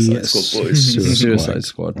Suicide Squad boys. Suicide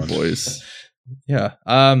Squad boys. Yeah.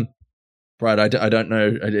 Brad, I don't know,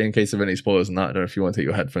 in case of any spoilers and that, I don't know if you want to take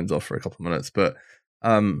your headphones off for a couple of minutes, but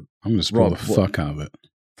I'm going to spoil the fuck out of it.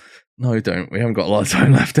 No, don't. We haven't got a lot of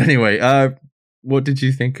time left anyway. What did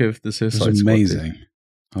you think of the Suicide Squad? It was amazing.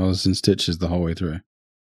 I was in stitches the whole way through.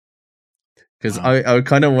 Because I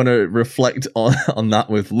kind of want to reflect on that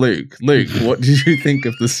with Luke. Luke, what did you think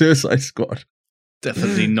of the Suicide Squad?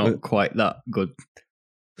 Definitely not quite that good.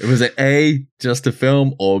 Was it A, just a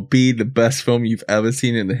film, or B, the best film you've ever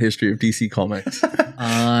seen in the history of DC Comics?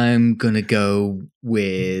 I'm going to go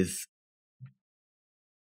with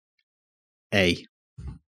A.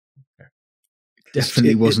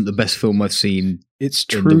 Definitely wasn't the best film I've seen. It's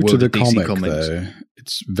true to the comic, though.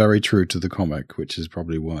 It's very true to the comic, which is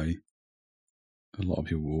probably why a lot of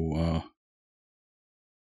people are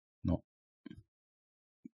not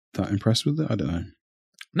that impressed with it. I don't know.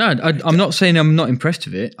 No, I'm not saying I'm not impressed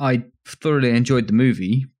with it. I thoroughly enjoyed the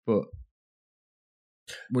movie, but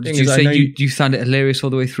what did you say? You found it hilarious all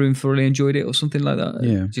the way through and thoroughly enjoyed it, or something like that?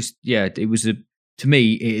 Yeah. It was to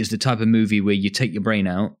me, it is the type of movie where you take your brain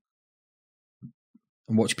out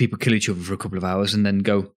and watch people kill each other for a couple of hours, and then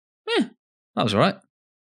go, that was all right.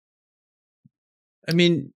 I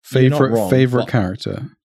mean, favorite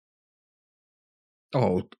character.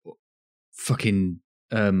 Oh, fucking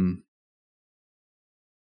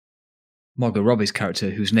Margot Robbie's character,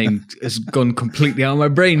 whose name has gone completely out of my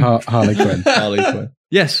brain. Harley Quinn. Harley Quinn.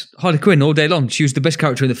 Yes, Harley Quinn all day long. She was the best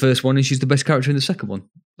character in the first one, and she's the best character in the second one.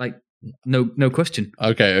 Like, no question.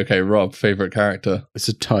 Okay, Rob, favorite character. It's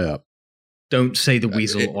a tie-up. Don't say the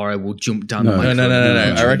Weasel, or I will jump down the microphone.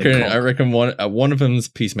 No. I reckon one of them's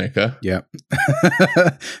Peacemaker. Yeah.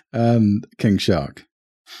 King Shark.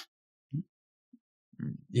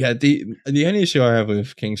 Yeah, the only issue I have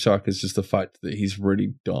with King Shark is just the fact that he's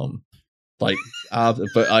really dumb. Like,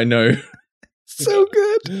 but I know, so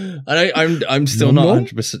good. I'm still not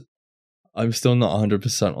 100%. I'm still not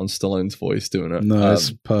 100% on Stallone's voice doing it. No,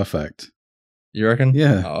 it's perfect. You reckon?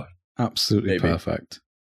 Yeah, absolutely perfect.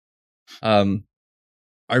 I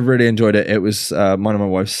really enjoyed it. It was mine and my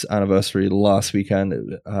wife's anniversary last weekend,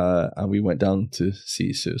 and we went down to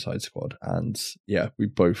see Suicide Squad, and yeah,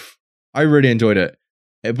 I really enjoyed it.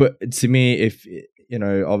 But to me, if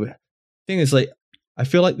thing is, like, I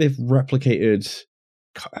feel like they've replicated,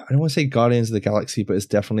 I don't want to say Guardians of the Galaxy, but it's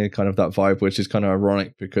definitely kind of that vibe, which is kind of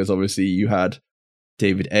ironic because obviously you had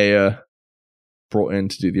David Ayer brought in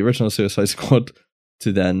to do the original Suicide Squad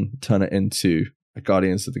to then turn it into a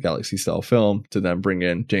Guardians of the Galaxy style film, to then bring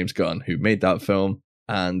in James Gunn, who made that film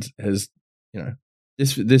and has,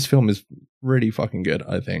 this film is really fucking good,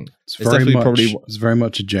 I think. It's very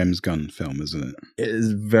much a James Gunn film, isn't it? It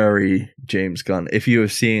is very James Gunn. If you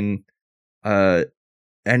have seen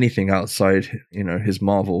anything outside, his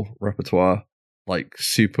Marvel repertoire, like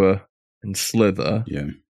Super and Slither, yeah,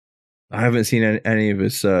 I haven't seen any of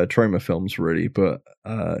his Troma films really, but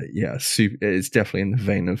Super, it's definitely in the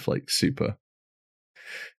vein of like Super.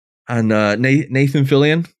 And Nathan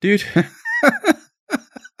Fillion, dude.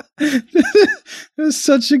 It was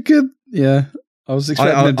such a good. Yeah, I was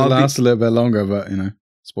expecting it to last a little bit longer, but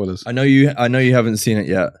spoilers. I know you haven't seen it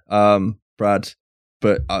yet, Brad.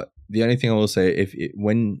 But the only thing I will say,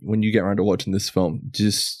 when you get around to watching this film,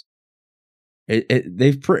 just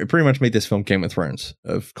they've pretty much made this film Game of Thrones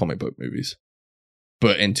of comic book movies,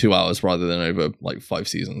 but in 2 hours rather than over like 5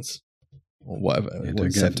 seasons or whatever. Yeah,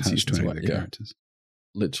 don't get attached to any of the characters.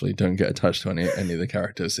 Literally, don't get attached to any of the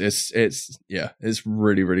characters. It's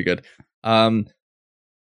really, really good. I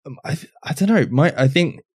don't know. I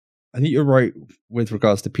think you're right with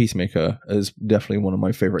regards to Peacemaker as definitely one of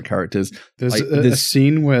my favorite characters. There's a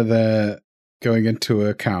scene where they're going into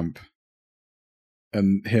a camp,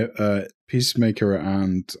 and Peacemaker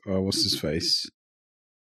and what's his face,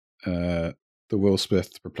 the Will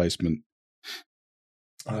Smith replacement.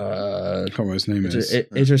 I can't remember what his name is.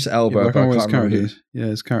 Idris Elba. I can't remember his character. Yeah,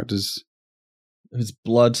 his character's. It's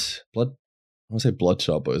blood. I want to say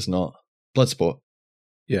Bloodshot, but it's not. Bloodsport.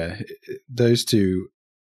 Yeah, those two.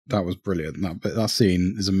 That was brilliant. That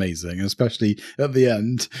scene is amazing, especially at the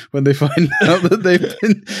end when they find out that they've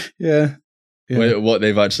been. Yeah. What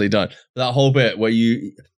they've actually done. That whole bit where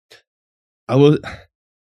I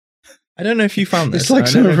don't know if you found this. It's like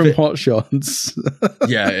something from Hot Shots.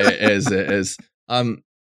 Yeah, it is.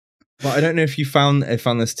 But I don't know if you found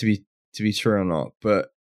this to be true or not, but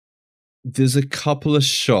there's a couple of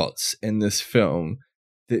shots in this film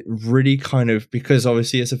that really kind of, because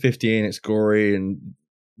obviously it's a 15, it's gory and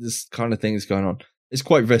this kind of thing is going on. It's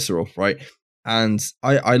quite visceral, right? And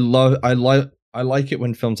I like it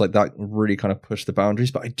when films like that really kind of push the boundaries,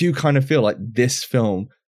 but I do kind of feel like this film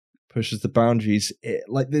pushes the boundaries.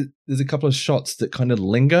 There's a couple of shots that kind of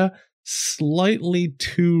linger slightly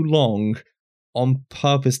too long on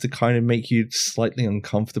purpose to kind of make you slightly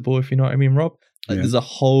uncomfortable, if you know what I mean, Rob. There's a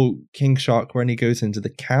whole King Shark when he goes into the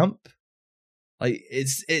camp. Like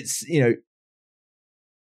it's it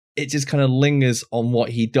just kind of lingers on what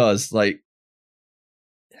he does. Like,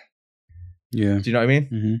 yeah, do you know what I mean?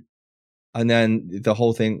 Mm-hmm. And then the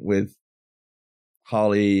whole thing with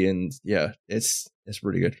Harley, and it's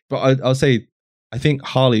really good. But I'll say, I think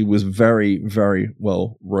Harley was very, very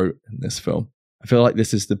well wrote in this film. I feel like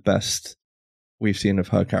this is the best we've seen of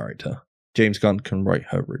her character. James Gunn can write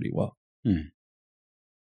her really well.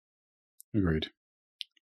 Agreed.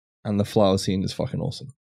 And the flower scene is fucking awesome.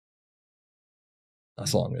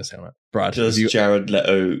 That's all I'm going to say on it. Brad, does Jared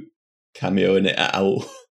Leto cameo in it at all?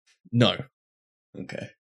 No. Okay.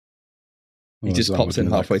 He just pops in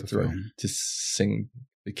halfway through to sing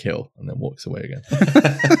The Kill and then walks away again.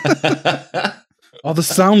 Oh, the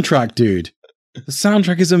soundtrack, dude. The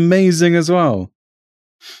soundtrack is amazing as well.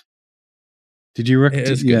 Did you reckon?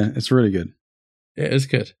 Yeah, it's really good. It is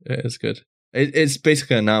good. It's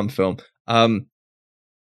basically a NAMM film.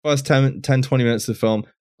 First 10, 20 minutes of the film,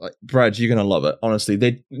 like, Brad, you're going to love it. Honestly,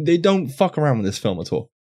 they don't fuck around with this film at all.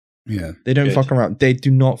 Yeah. They don't fuck around. They do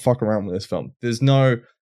not fuck around with this film. There's no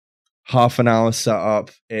half an hour set up.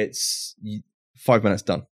 It's 5 minutes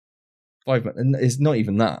done. 5 minutes. And it's not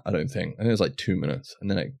even that, I don't think. I think it's like 2 minutes. And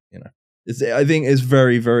then, I think it's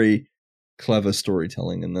very, very clever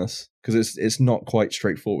storytelling in this. Because it's not quite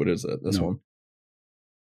straightforward, is it? This one.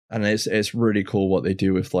 And it's really cool what they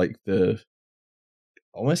do with like I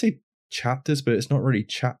want to say chapters, but it's not really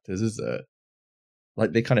chapters, is it?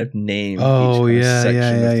 Like they kind of name each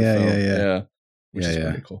section of the film. Yeah. Which is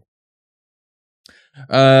really cool.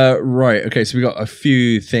 Right. Okay. So we got a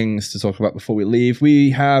few things to talk about before we leave. We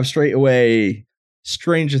have straight away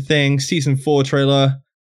Stranger Things season 4 trailer.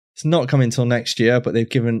 It's not coming until next year, but they've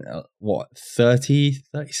given 30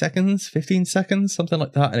 seconds, 15 seconds, something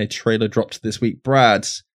like that, and a trailer dropped this week. Brad,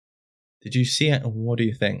 did you see it, and what do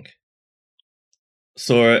you think?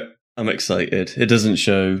 Saw it. I'm excited. It doesn't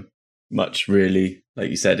show much, really. Like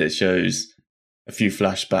you said, it shows a few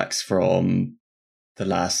flashbacks from the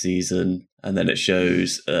last season, and then it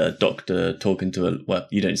shows a doctor talking to well,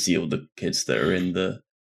 you don't see all the kids that are in the,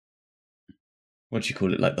 what do you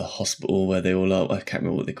call it, like the hospital where they all are. I can't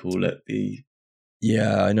remember what they call it.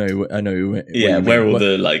 Yeah, I know. Where all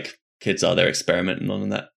the like kids are, they're experimenting on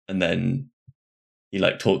that, and then he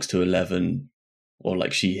like talks to 11, or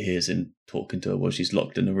like she hears him talking to her while she's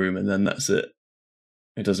locked in a room, and then that's it.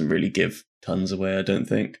 It doesn't really give tons away, I don't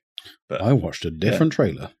think. But I watched a different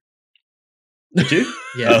trailer. Did you?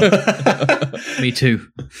 Yeah. Me too.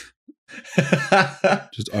 I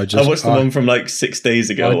watched the one from like 6 days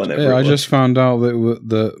ago. I just found out that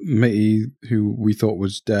the Mitty, who we thought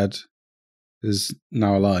was dead, is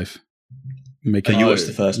now alive. You watched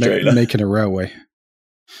the first trailer? Making a railway.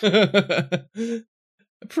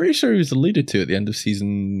 I'm pretty sure he was alluded to at the end of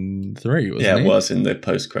season 3, wasn't he? It was in the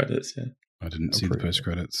post-credits, yeah. I didn't see the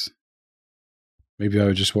post-credits. Maybe I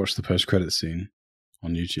would just watch the post-credits scene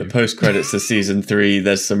on YouTube. The post-credits of season 3,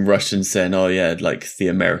 there's some Russians saying, oh yeah, like the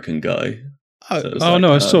American guy. I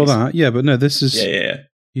saw that. Yeah, but no, this is... Yeah.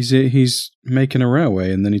 He's making a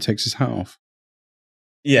railway and then he takes his hat off.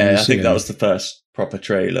 Yeah, I think that was the first proper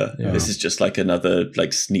trailer. Yeah. This is just like another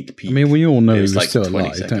like sneak peek. I mean, we all know he was like still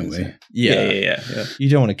alive, don't we? Yeah. You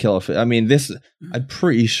don't want to kill off it. I mean, I'm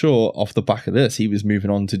pretty sure off the back of this, he was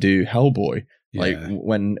moving on to do Hellboy. Yeah. Like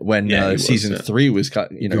when season 3 was just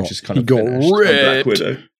kind of he got finished. ripped. Black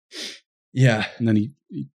Widow. Yeah. And then he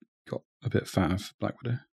got a bit fat of Black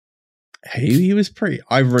Widow. He was pretty...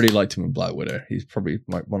 I really liked him in Black Widow. He's probably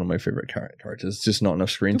one of my favorite characters. Just not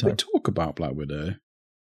enough screen Did time. we talk about Black Widow?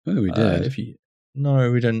 I think we did.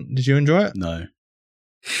 No, we didn't. Did you enjoy it? No.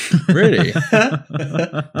 Really?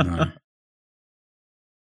 No.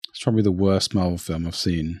 It's probably the worst Marvel film I've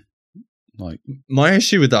seen. Like, my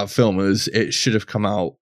issue with that film is it should have come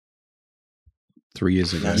out 3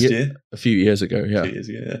 years ago. Last year? A few years ago, yeah. 2 years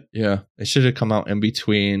ago, Yeah. It should have come out in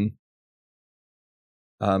between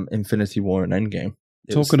Infinity War and Endgame.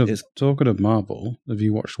 Talking of Marvel, have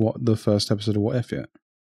you watched the first episode of What If yet?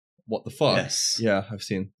 What the fuck? Yes. Yeah, I've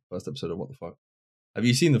seen the first episode of What the fuck. Have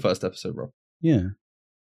you seen the first episode, Rob? Yeah.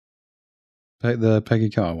 The Peggy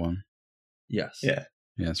Carter one. Yes. Yeah.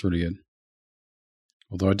 Yeah, it's really good.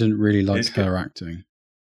 Although I didn't really like her acting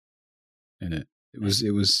in it. It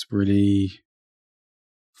was really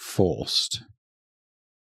forced.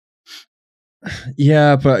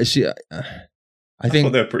 Yeah, but I think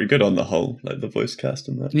thought they were pretty good on the whole, like the voice cast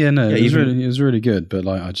and that. Yeah, no, it was really good, but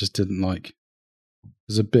like I just didn't like.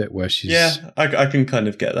 There's a bit where she's... Yeah, I can kind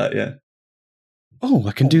of get that, yeah. Oh,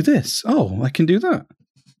 I can do this. Oh, I can do that.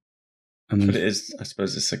 And but it is, I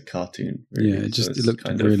suppose it's a cartoon. Really, yeah, it looked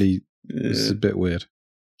really... It's a bit weird.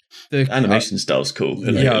 The animation style's cool.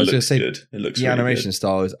 I was going to say, good. It looks the really animation good.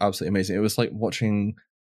 style is absolutely amazing. It was like watching...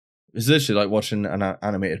 It's literally like watching an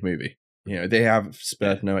animated movie. You know, they have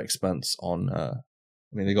spared no expense on... I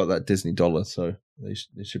mean, they got that Disney dollar, so they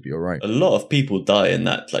should be all right. A lot of people die in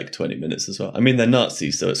that like 20 minutes as well. I mean, they're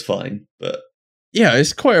Nazis, so it's fine, but... Yeah,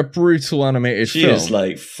 it's quite a brutal animated film. She is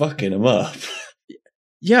like fucking them up.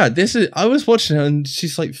 Yeah, I was watching her and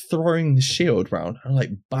she's like throwing the shield around and like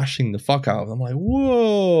bashing the fuck out of them. I'm like,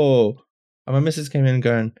 whoa. And my missus came in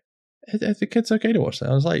going, are the kids okay to watch that?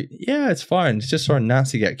 I was like, yeah, it's fine. It's just saw a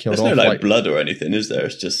Nazi get killed off. There's no like blood or anything, is there?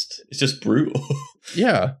 It's just brutal.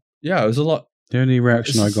 Yeah, it was a lot. The only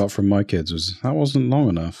reaction I got from my kids was, that wasn't long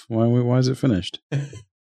enough. Why is it finished?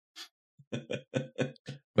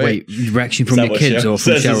 Wait, reaction from your kids or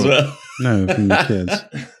from Cheryl? Well? No, from the kids.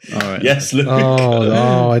 All right. Yes, Luke.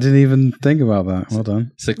 Oh, I didn't even think about that. Well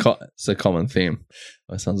done. It's a common theme.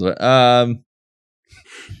 That sounds of it.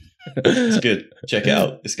 It's good. Check it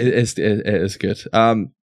out. It's good. It is good.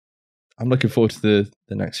 I'm looking forward to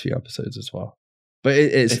the next few episodes as well. But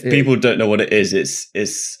if people don't know what it is,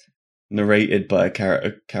 it's narrated by a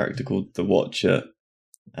character called the Watcher,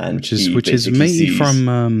 and which is me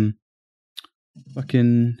from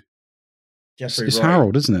fucking Jeffrey it's Wright.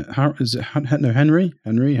 Harold, isn't it? Is it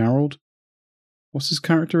Henry Harold? What's his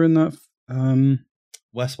character in that?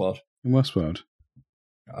 Westworld. In Westworld.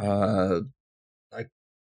 I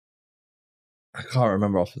can't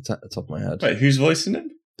remember off the top of my head. Wait, who's voicing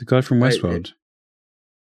him? The guy from Westworld.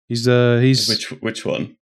 He's which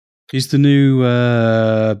one? He's the new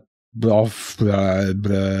the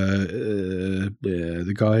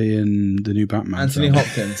guy in the new Batman. Anthony film.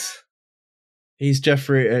 Hopkins. He's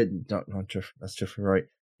Jeffrey. Not Jeffrey. That's Jeffrey Wright.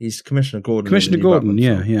 He's Commissioner Gordon. Commissioner Gordon.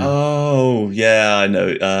 Yeah. Oh, yeah, I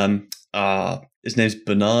know. His name's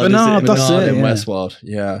Bernard. Bernard, that's Bernard it. in Yeah. Westworld.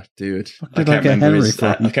 Yeah, dude. I can't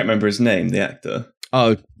remember his name. The actor.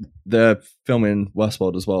 Oh, they're filming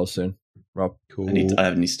Westworld as well soon. Rob, Cool.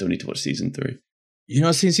 I still need to watch season 3. You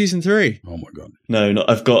not seen season 3? Oh my god! No,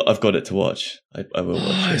 I've got it to watch. I will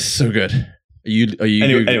watch It's it. so good. Are you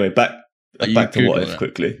Anyway, back Are you to What Googling If it?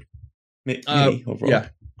 quickly. Me or Rob? yeah,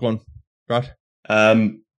 go on, Brad.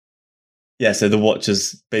 Yeah, so the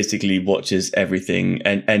Watcher's basically watches everything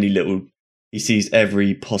and any little. He sees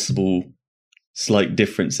every possible slight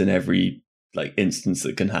difference in every like instance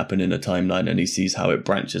that can happen in a timeline, and he sees how it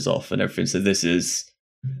branches off and everything. So this is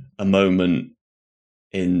a moment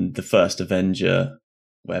in the first Avenger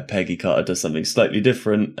where Peggy Carter does something slightly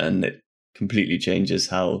different, and it completely changes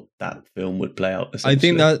how that film would play out. I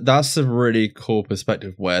think that's a really cool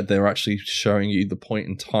perspective where they're actually showing you the point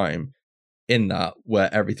in time in that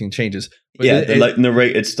where everything changes. But the like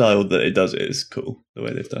narrated style that it does it is cool. The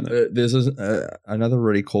way they've done it. There's another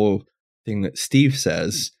really cool thing that Steve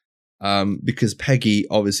says, because Peggy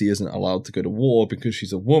obviously isn't allowed to go to war because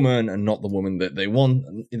she's a woman and not the woman that they want.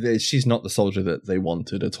 She's not the soldier that they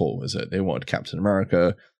wanted at all, is it? They wanted Captain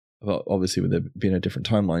America. But obviously, with it being a different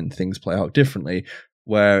timeline, things play out differently.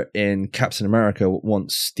 Where in Captain America,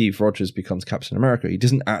 once Steve Rogers becomes Captain America, he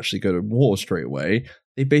doesn't actually go to war straight away.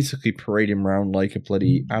 They basically parade him around like a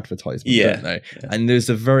bloody advertisement, don't they? Yeah. And there's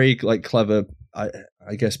a very like clever.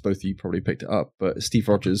 I guess both of you probably picked it up, but Steve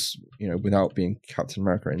Rogers, without being Captain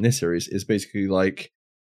America in this series, is basically like,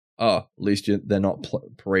 at least they're not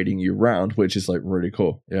parading you around, which is like really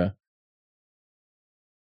cool. Yeah.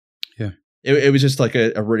 Yeah. It was just like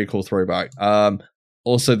a really cool throwback.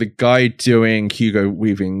 Also, the guy doing Hugo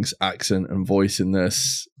Weaving's accent and voice in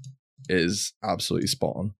this is absolutely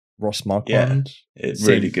spot on. Ross Marquand. Yeah, it's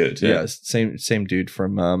really good. Yeah, same dude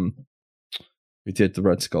from who did the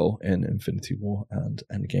Red Skull in Infinity War and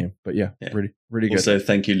Endgame. But yeah. Really, really good. Also,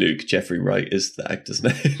 thank you, Luke. Jeffrey Wright is the actor's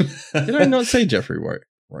name. Did I not say Jeffrey Wright?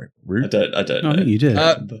 Right. I don't know. I think you did.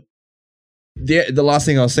 The last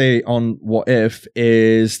thing I'll say on What If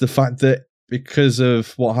is the fact that because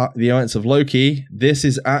of the events of Loki, this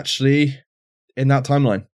is actually in that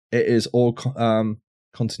timeline. It is all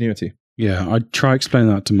continuity. Yeah, I try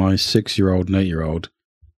explaining that to my 6-year-old and 8-year-old.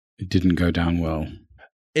 It didn't go down well.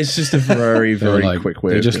 It's just a very, very quick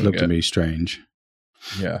way. They just looked at me strange.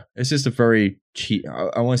 Yeah, it's just a very cheap.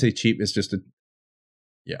 I want to say cheap. It's just a.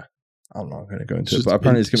 Yeah, I'm not going to go into it, but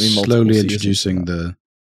apparently it's going to be slowly introducing the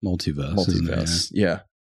multiverse. Isn't it? Yeah.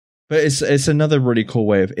 But it's another really cool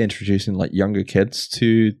way of introducing like younger kids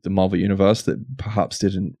to the Marvel universe that perhaps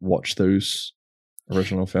didn't watch those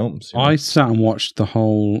original films. I sat and watched the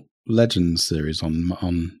whole Legends series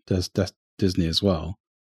on Disney as well,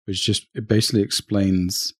 which it basically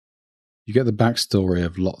explains. You get the backstory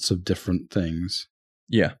of lots of different things.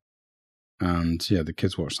 Yeah, and the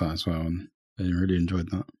kids watched that as well, and they really enjoyed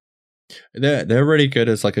that. They're really good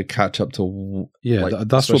as like a catch up to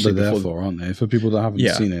that's what they're there for, aren't they? For people that haven't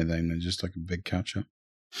seen anything, they're just like a big catch up.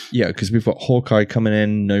 Yeah, because we've got Hawkeye coming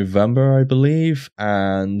in November, I believe,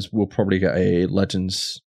 and we'll probably get a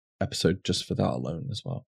Legends episode just for that alone as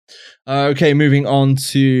well. Okay, moving on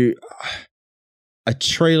to a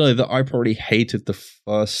trailer that I probably hated the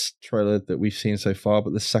first trailer that we've seen so far,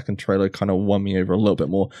 but the second trailer kind of won me over a little bit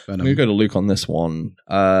more. Venom. I'm going to go to Luke on this one.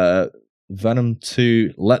 Venom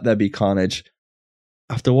 2, Let There Be Carnage.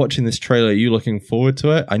 After watching this trailer, are you looking forward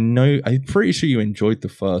to it? I'm pretty sure you enjoyed the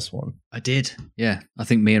first one. I did, yeah. I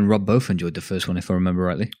think me and Rob both enjoyed the first one, if I remember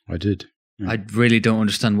rightly. I did. Yeah. I really don't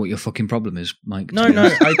understand what your fucking problem is, Mike. No,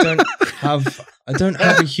 I don't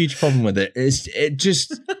have a huge problem with it. It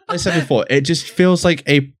just, like I said before, it just feels like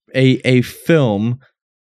a film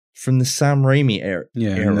from the Sam Raimi era.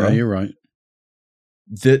 Yeah, no, you're right.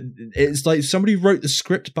 It's like somebody wrote the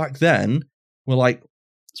script back then. We're like,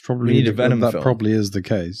 it's probably we need a Venom that film. Probably is the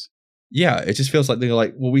case. Yeah, it just feels like they're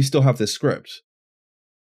like, well, we still have this script,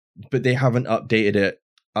 but they haven't updated it.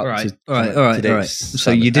 All right.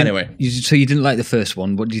 So you didn't. So you didn't like the first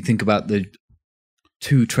one. What do you think about the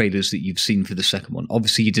 2 trailers that you've seen for the second one?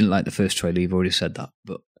 Obviously, you didn't like the first trailer. You've already said that,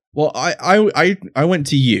 but. Well, I went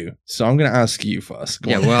to you, so I'm going to ask you first.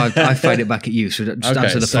 Go on. Well, I fired it back at you, so just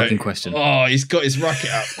answer the fucking question. Oh, he's got his rocket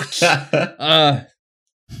up.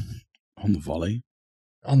 On the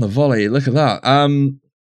volley. Look at that.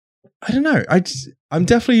 I don't know. I'm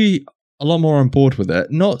definitely a lot more on board with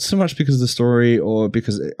it. Not so much because of the story, or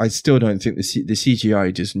because I still don't think the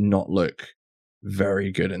CGI does not look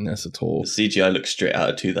very good in this at all. The CGI looks straight out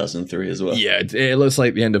of 2003 as well. Yeah, it looks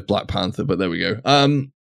like the end of Black Panther, but there we go.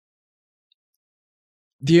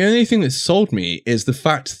 The only thing that sold me is the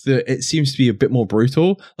fact that it seems to be a bit more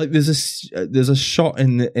brutal. Like there's a shot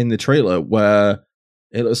in the trailer where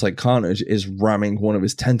it looks like Carnage is ramming one of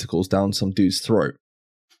his tentacles down some dude's throat.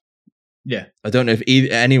 Yeah, I don't know if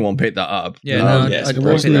anyone picked that up. Yeah, it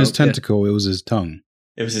wasn't his tentacle; it was his tongue.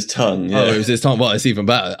 It was his tongue. Yeah. Oh, it was his tongue. Well, it's even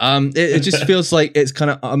better. It just feels like it's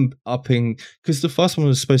kind of upping, because the first one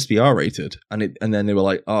was supposed to be R-rated, and then they were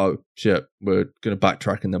like, oh shit, we're gonna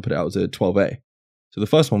backtrack and then put it out as a 12A. So the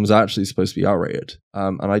first one was actually supposed to be R-rated,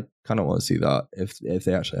 and I kind of want to see that if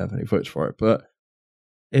they actually have any footage for it. But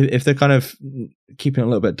if they're kind of keeping it a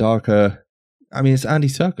little bit darker, I mean, it's Andy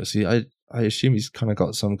Serkis. I assume he's kind of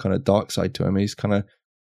got some kind of dark side to him. He's kind of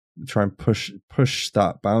try and push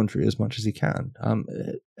that boundary as much as he can.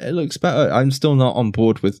 It looks better. I'm still not on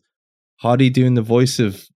board with Hardy doing the voice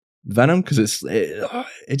of Venom, because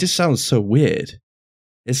it just sounds so weird.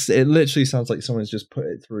 It literally sounds like someone's just put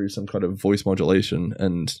it through some kind of voice modulation,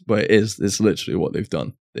 but it's literally what they've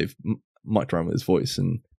done. They've mucked around with his voice,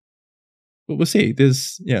 but we'll see.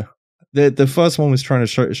 The first one was trying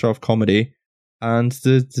to show off comedy, and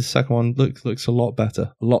the second one looks a lot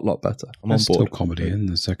better, a lot better. I'm on board. Still comedy in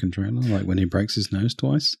the second trailer, like when he breaks his nose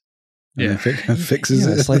twice. Yeah, and fixes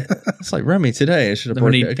it. It's like Remy today. I should have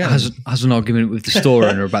when broke he it again. has an argument with the store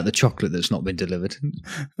owner about the chocolate that's not been delivered.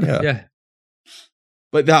 Yeah.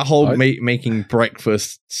 But that whole making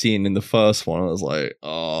breakfast scene in the first one, I was like,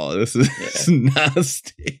 oh, this is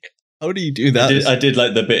nasty. How do you do that? I did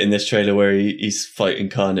like the bit in this trailer where he's fighting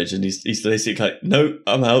Carnage, and he's basically like, no,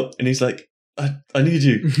 I'm out. And he's like, I need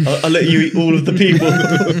you. I'll let you eat all of the people.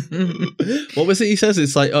 What was it he says?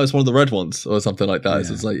 It's like, oh, it's one of the red ones or something like that. Yeah.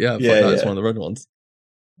 So it's like, it's one of the red ones.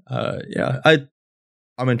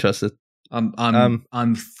 I'm interested.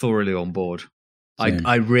 I'm thoroughly on board.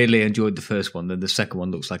 I really enjoyed the first one. Then the second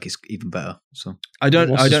one looks like it's even better. So I don't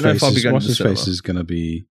know if I'll be going to the cinema. What's-his-face is going to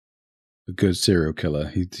be a good serial killer.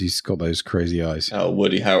 He's got those crazy eyes. Oh,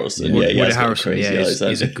 Woody Harrelson. Woody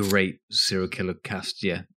Harrelson. Is a great serial killer cast.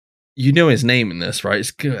 Yeah. You know his name in this, right?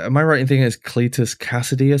 Am I right in thinking it's Cletus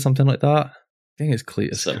Cassidy or something like that? I think it's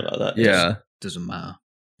Cletus. Something like that. Yeah. Doesn't matter.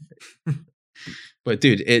 But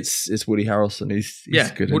dude, it's Woody Harrelson. He's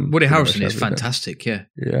good. Woody Harrelson is fantastic. Yeah.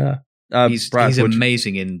 Yeah. He's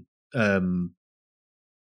amazing in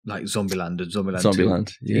like Zombieland and Zombieland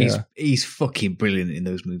 2. Yeah. He's fucking brilliant in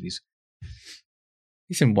those movies.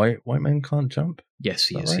 He's in White Men Can't Jump. Yes,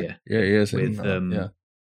 he is. Right? Yeah, he is. With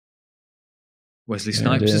Wesley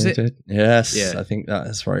Snipes, is it? Yes, yeah. I think that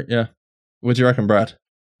is right. Yeah. What do you reckon, Brad?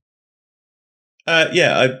 I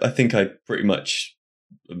think I pretty much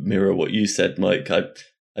mirror what you said, Mike. I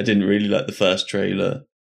didn't really like the first trailer,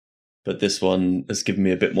 but this one has given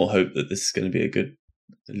me a bit more hope that this is going to be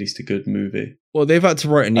at least a good movie. Well, they've had to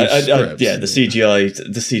write a new script. The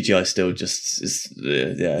CGI still just is,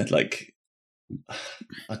 like,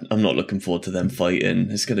 I'm not looking forward to them fighting.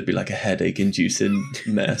 It's going to be like a headache-inducing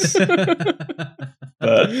mess.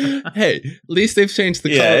 But hey, at least they've changed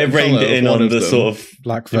the color. Yeah, it reined it in on the sort of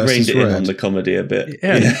black versus red. In on the comedy a bit.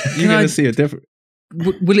 Yeah. You're going to see a different.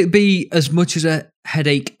 Will it be as much as a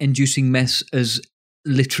headache-inducing mess as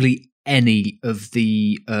literally any of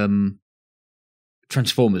the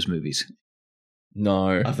Transformers movies?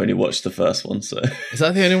 No, I've only watched the first one, so is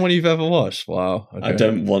that the only one you've ever watched? Wow, okay. I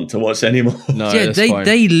don't want to watch any more. No, yeah,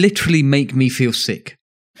 they literally make me feel sick.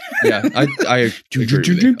 Yeah, I agree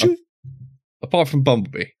with you. Apart from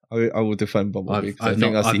Bumblebee, I will defend Bumblebee. I've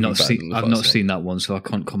not seen that one, so I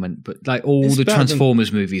can't comment. But like all It's the better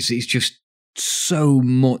Transformers movies, it's just so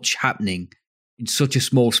much happening in such a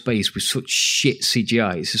small space with such shit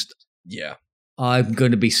CGI. It's just I'm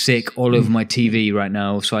going to be sick all over my TV right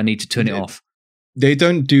now, so I need to turn it off. They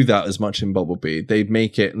don't do that as much in Bumblebee. They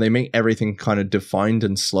make everything kind of defined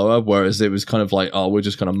and slower, whereas it was kind of like, oh, we're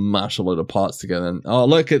just going to mash a lot of parts together. And oh,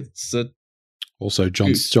 look, it's also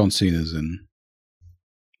John Cena's in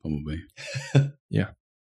Bumblebee. Yeah.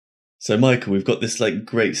 So, Michael, we've got this like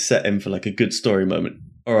great setting for like a good story moment.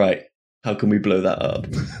 All right, how can we blow that up?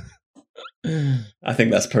 I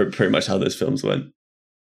think that's pretty much how those films went.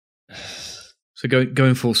 So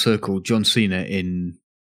going full circle, John Cena in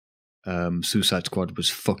Suicide Squad was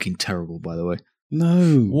fucking terrible, by the way.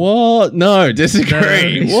 No. What? No,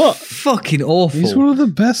 disagree. No, what? Fucking awful. He's one of the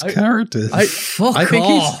best characters. I think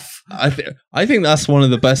off. I think that's one of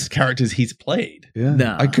the best characters he's played. Yeah.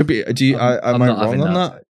 Nah, I could be. Am I wrong on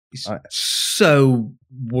that? He's so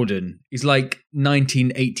wooden. He's like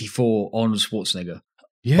 1984 Arnold Schwarzenegger.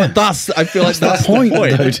 Yeah, but I feel like that's the point. Though,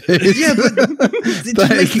 dude. Yeah, but it that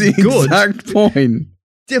doesn't make is it the good. exact point.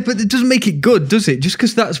 Yeah, but it doesn't make it good, does it? Just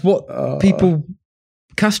because that's what people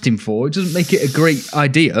cast him for, it doesn't make it a great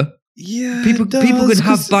idea. Yeah, people can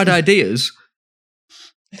have bad ideas.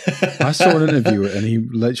 I saw an interview and he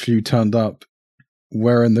literally turned up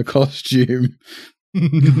wearing the costume.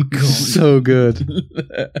 So good.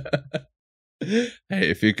 Hey,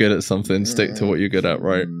 if you're good at something, stick to what you're good at,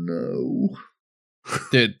 right? No.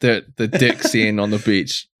 The dick scene on the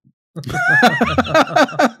beach.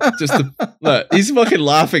 Look, he's fucking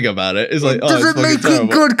laughing about it. It's like, Doesn't it's make fucking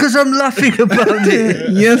it good because I'm laughing about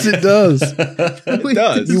it. Yes, it does. It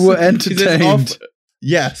does. You were He says entertained.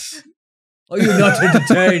 yes. Are you not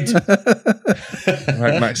entertained?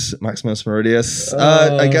 Right, Maximus Meridius.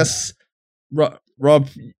 I guess Rob,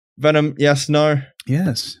 Venom, yes, no?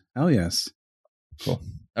 Yes. Hell yes. Cool.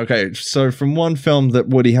 Okay, so from one film that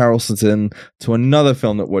Woody Harrelson's in to another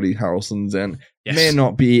film that Woody Harrelson's in, may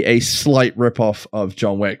not be a slight ripoff of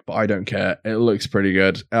John Wick, but I don't care. It looks pretty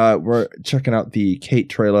good. We're checking out the Kate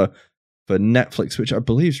trailer for Netflix, which I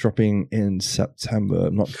believe is dropping in September.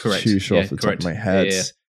 I'm not too sure off the top of my head. Yeah.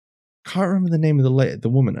 Can't remember the name of the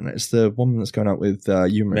woman in it. It's the woman that's going out with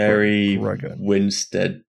Ewan Mary McGregor.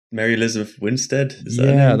 Winstead. Mary Elizabeth Winstead? Is that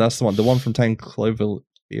her Yeah, name? that's the one. The one from 10 Cloverfield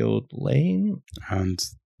Lane. And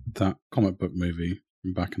that comic book movie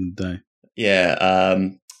from back in the day. Yeah.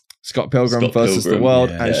 Scott Pilgrim Scott versus Pilgrim, the World.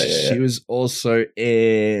 yeah. And Yeah. she was also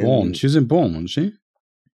in... Bourne. She was in Bourne, wasn't she?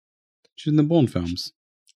 She was in the Bourne films.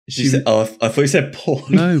 I thought you said porn.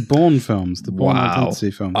 No, Bourne films. The Bourne Wow.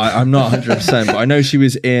 Identity films. I'm not 100%, but I know she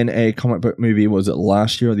was in a comic book movie. Was it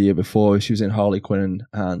last year or the year before? She was in Harley Quinn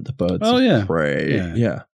and the Birds Oh, of yeah. Prey. Yeah.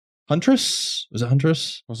 Yeah. Huntress? Was it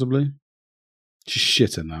Huntress? Possibly. She's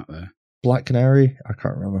shit in that, though. Black Canary? I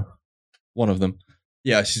can't remember. One of them.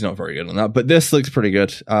 Yeah, she's not very good on that, but this looks pretty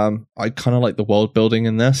good. I kind of like the world building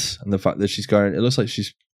in this and the fact that she's going. It looks like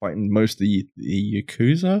she's fighting most of the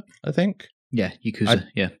Yakuza, I think. Yeah, Yakuza.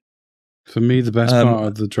 Yeah. For me, the best part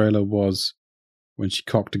of the trailer was when she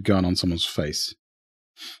cocked a gun on someone's face.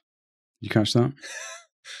 You catch that?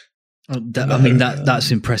 I mean,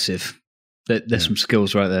 that's impressive. There's some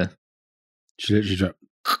skills right there. She literally dropped.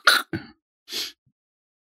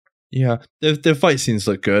 Yeah, the fight scenes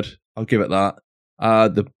look good. I'll give it that.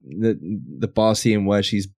 The bar scene where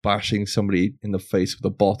she's bashing somebody in the face with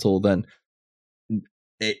a bottle. Then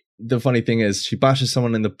the funny thing is, she bashes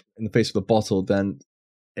someone in the face with a bottle. Then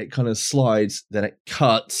it kind of slides. Then it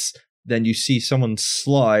cuts. Then you see someone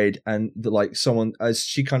slide, and someone as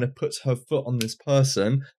she kind of puts her foot on this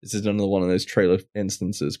person. This is another one of those trailer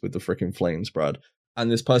instances with the freaking flames, Brad. And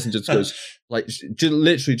this person just goes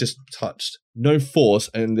literally just touched, no force,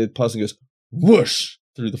 and the person goes whoosh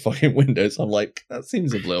through the fucking windows. I'm like, that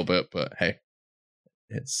seems a little bit, but hey,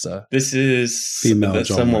 it's This is Female there's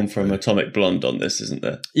John someone Wick, from though. Atomic Blonde on this, isn't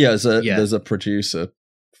there? yeah. There's a producer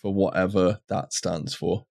for whatever that stands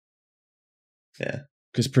for. Yeah,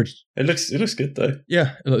 Because it looks good though.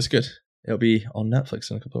 yeah, it looks good. It'll be on Netflix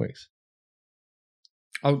in a couple of weeks.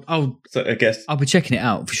 I'll So I guess be checking it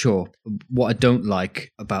out for sure. What I don't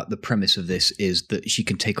like about the premise of this is that she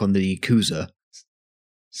can take on the Yakuza.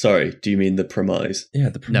 Sorry, do you mean the premise? Yeah,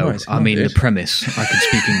 the No, premise. I mean the premise. I can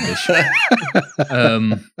speak English.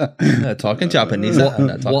 Talking Japanese.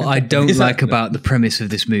 What I don't like about the premise of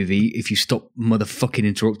this movie, if you stop motherfucking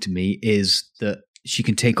interrupting me, is that she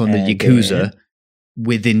can take on the Yakuza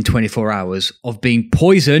within 24 hours of being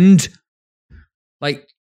poisoned. Like,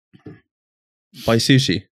 by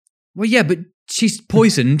sushi. well, yeah, but she's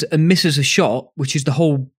poisoned and misses a shot, which is the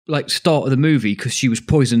whole start of the movie because she was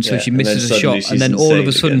poisoned, so Yeah, she and then misses a suddenly shot, and then she's all of a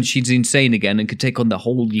insane sudden again. she's insane again and can take on the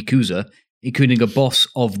whole Yakuza, including a boss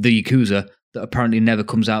of the Yakuza that apparently never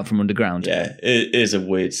comes out from underground. Yeah, it is a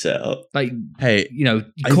weird setup. Like, Hey, you know,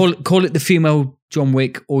 call it the female John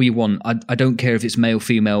Wick all you want. I don't care if it's male,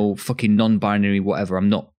 female, fucking non-binary, whatever. I'm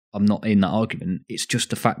not in that argument. It's just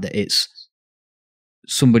the fact that it's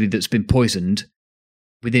somebody that's been poisoned.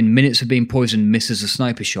 Within minutes of being poisoned, misses a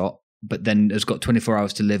sniper shot, but then has got 24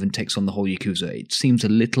 hours to live and takes on the whole Yakuza. It seems a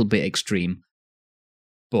little bit extreme,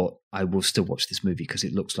 but I will still watch this movie because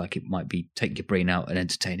it looks like it might be take your brain out and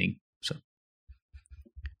entertaining. So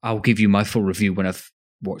I'll give you my full review when I've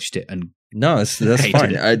watched it. And no, that's Hated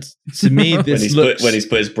fine. To me, this when he's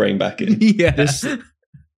put his brain back in. yeah,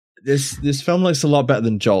 this film looks a lot better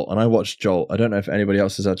than Jolt, and I watched Jolt. I don't know if anybody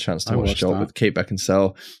else has had a chance to I watch watched Jolt that. with Kate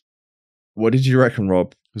Beckinsale. What did you reckon,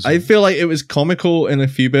 Rob? Was I it- feel like it was comical in a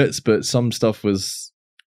few bits, but some stuff was.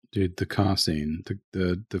 Dude, the car scene,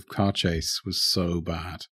 the car chase was so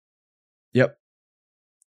bad. Yep.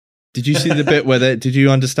 Did you see the bit where did you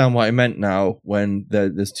understand what I meant now when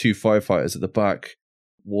there's two firefighters at the back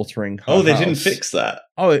watering her Oh, they house? didn't fix that.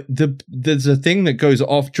 Oh, there's a thing that goes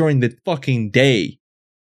off during the fucking day.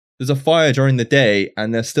 There's a fire during the day,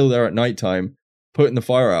 and they're still there at nighttime putting the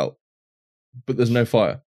fire out, but there's no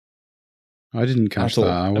fire. I didn't catch all.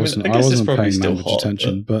 that. I I wasn't. guess it's wasn't probably paying that still much hot,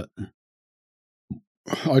 attention, but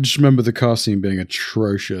I just remember the car scene being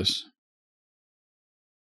atrocious.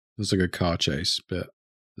 There's like a car chase bit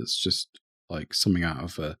that's just like something out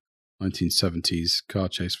of a 1970s car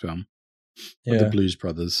chase film with the Blues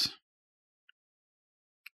Brothers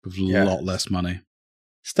with a lot less money.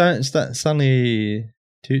 Stanley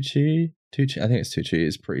Tucci, I think it's Tucci,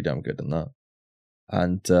 is pretty damn good in that.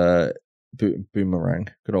 And Boomerang,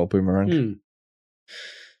 good old Boomerang.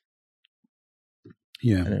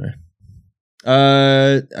 Yeah. Anyway,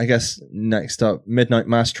 I guess next up, Midnight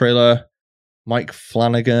Mass trailer. Mike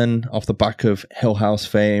Flanagan off the back of Hill House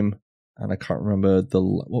fame, and I can't remember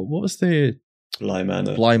what was the Bly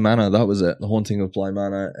Manor. Bly Manor, that was it. The Haunting of Bly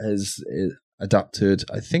Manor is adapted.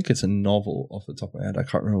 I think it's a novel off the top of my head. I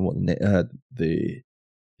can't remember what the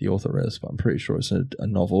author is, but I'm pretty sure it's a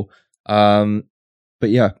novel. But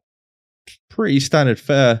yeah, pretty standard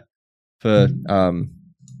fare for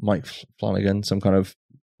Mike Flanagan. Some kind of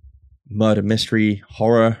murder mystery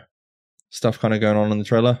horror stuff kind of going on in the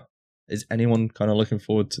trailer. Is anyone kind of looking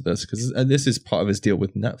forward to this? Because this is part of his deal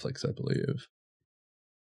with Netflix, I believe.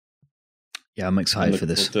 Yeah, I'm excited for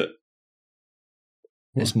this.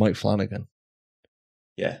 It's Mike Flanagan.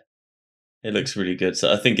 Yeah, it looks really good.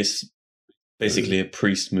 So I think it's basically a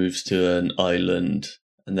priest moves to an island,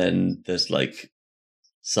 and then there's like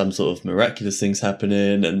some sort of miraculous things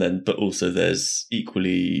happening, and then but also there's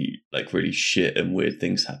equally like really shit and weird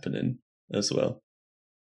things happening as well.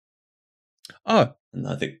 Oh, and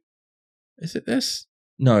I think is it this?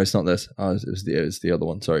 No, it's not this. Oh, it was the other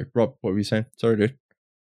one. Sorry, Rob. What were you saying? Sorry, dude.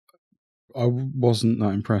 I wasn't that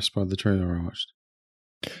impressed by the trailer I watched.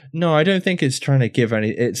 No, I don't think it's trying to give any.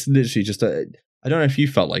 It's literally just a. I don't know if you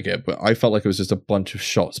felt like it, but I felt like it was just a bunch of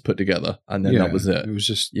shots put together, and then that was it. It was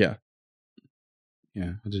just I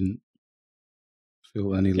didn't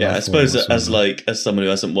feel any. Yeah, I suppose as someone who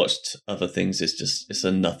hasn't watched other things, it's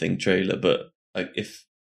a nothing trailer. But like if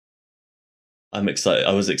I'm excited,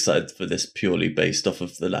 I was excited for this purely based off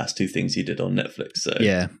of the last two things he did on Netflix. So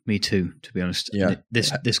yeah, me too. To be honest, yeah,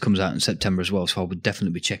 this comes out in September as well, so I would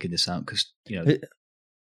definitely be checking this out because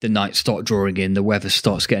the nights start drawing in, the weather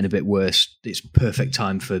starts getting a bit worse. It's perfect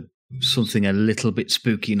time for something a little bit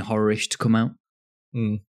spooky and horror-ish to come out.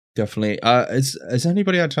 Definitely. Has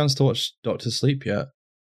anybody had a chance to watch Doctor Sleep yet?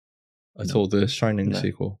 At all, the Shining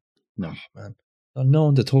sequel? No, man. No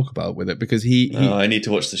one to talk about with it because he I need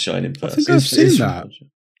to watch The Shining first. I think I've seen that.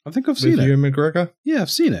 I think I've seen it. With Ewan McGregor? Yeah, I've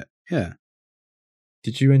seen it. Yeah.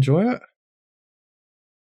 Did you enjoy it?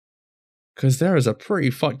 Because there is a pretty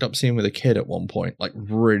fucked up scene with a kid at one point. Like,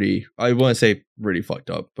 really, I won't say really fucked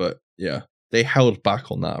up, but yeah. They held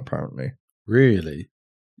back on that, apparently. Really?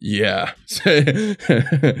 Yeah.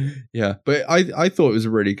 Yeah. But I thought it was a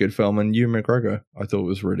really good film, and Ewan McGregor, I thought it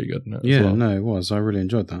was really good in it as well. No, it was. I really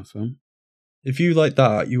enjoyed that film. If you like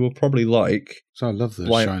that, you will probably like... So I love The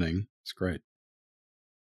Shining. It's great.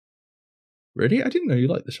 Really? I didn't know you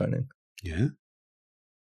liked The Shining. Yeah.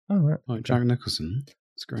 Oh, right. Like Jack Nicholson.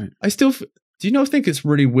 It's great. I still... Do you not think it's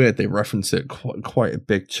really weird they reference it quite a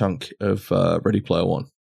big chunk of Ready Player One?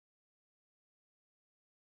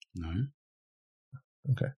 No.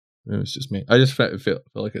 Okay. Maybe it's just me. I just feel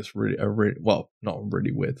like it's really well, not a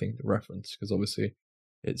really weird thing to reference because obviously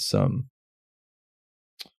it's fuck,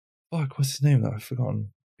 what's his name? That I've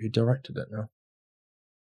forgotten who directed it now.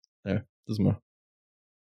 Yeah, doesn't matter.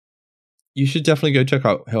 You should definitely go check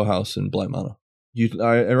out Hill House and Bly Manor.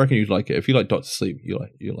 I reckon you'd like it. If you like Doctor Sleep, you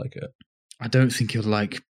like it. I don't think you'll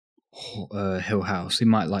like Hill House. You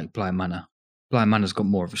might like Bly Manor. Bly Manor's got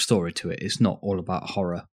more of a story to it. It's not all about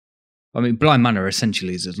horror. I mean, Bly Manor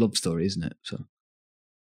essentially is a love story, isn't it? So,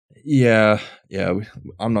 yeah.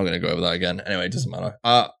 I'm not going to go over that again. Anyway, it doesn't matter.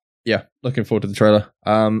 Yeah, looking forward to the trailer.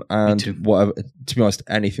 And whatever. To be honest,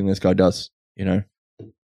 anything this guy does,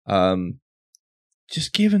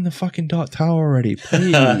 just give him the fucking Dark Tower already,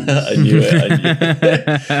 please. I knew it.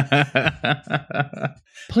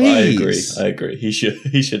 Please. I agree. He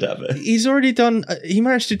should have it. He's already done. He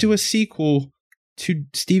managed to do a sequel to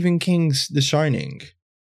Stephen King's The Shining.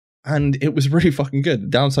 And it was really fucking good. The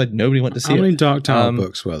downside, nobody went to see it. How many Dark Tower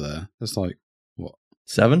books were there? That's like, what?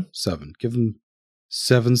 7? 7. Give them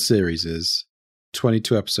 7 series,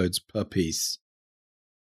 22 episodes per piece.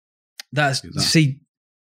 See,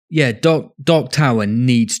 yeah, Dark Tower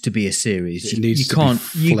needs to be a series. You can't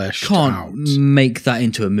make that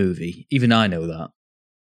into a movie. Even I know that.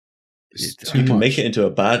 It's too much. Make it into a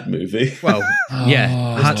bad movie. Well,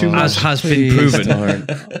 yeah, as has been proven.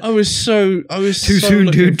 I was too soon,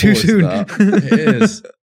 dude. Too soon. It is.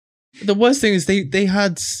 The worst thing is they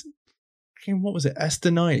had what was it?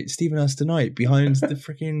 Stephen Esther Knight behind the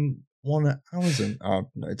freaking one at Amazon. Oh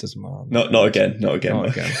no, it doesn't matter. Not again. Not again.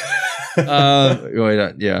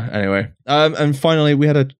 Yeah. Anyway, and finally we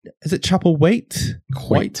had is it Chapelwaite?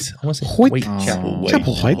 Quite. I want to say Quite.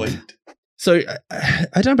 Chapelwaite. So I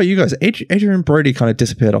don't know about you guys. Adrian Brody kind of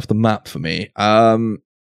disappeared off the map for me. And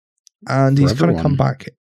he's kind of come back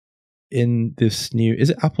in this new. Is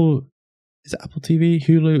it Apple TV,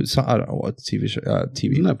 Hulu? I don't know what TV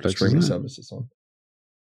Netflix, streaming service it's on.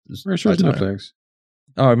 Very sure it's Netflix.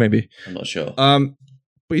 Oh, maybe. I'm not sure. But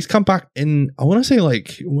he's come back in. I want to say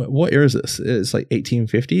like what era is this? It's like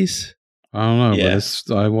 1850s. I don't know. Yeah.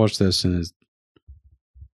 But I watched this and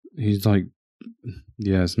he's like,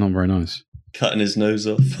 yeah, it's not very nice. Cutting his nose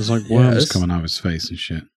off. There's like worms coming out of his face and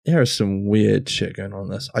shit. There is some weird shit going on in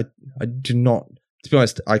this. I do not. To be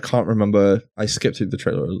honest, I can't remember. I skipped through the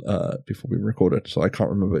trailer before we recorded, so I can't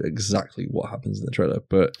remember exactly what happens in the trailer.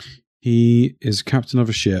 But he is captain of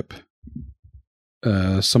a ship.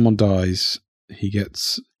 Someone dies. He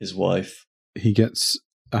gets His wife. He gets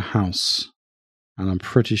a house, and I'm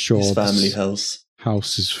pretty sure His family this house.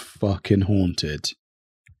 house is fucking haunted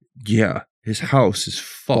yeah, his house is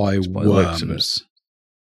by fucked by the looks of it. worms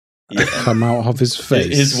Yeah. come out of his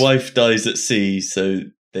face. His wife dies at sea, so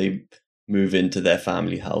they move into their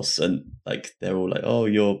family house, and like they're all like, "Oh,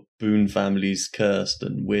 your Boone family's cursed,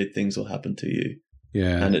 and weird things will happen to you."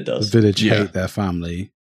 Yeah, And it does. The village Yeah. hate their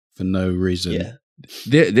family for no reason. Yeah.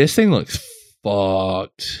 This thing looks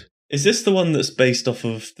fucked. Is this the one that's based off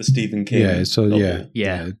of the Stephen King? Yeah, so novel? yeah.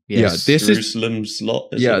 Yeah. Yeah, Yes. this is Jerusalem's Lot.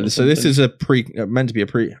 yeah. So this is a meant to be a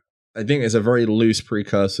pre. I think it's a very loose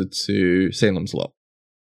precursor to Salem's Lot,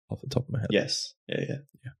 off the top of my head. Yes. Yeah.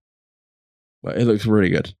 But it looks really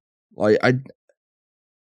good. Like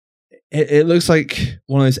it looks like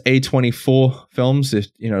one of those A24 films. If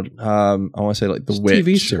you know, I want to say like The It's a Witch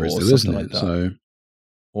TV series, or though, something isn't like it? that, So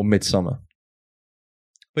or Midsummer.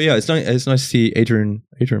 But yeah, it's nice. It's nice to see Adrian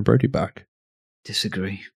Brody back.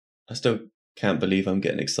 Disagree. I still can't believe I'm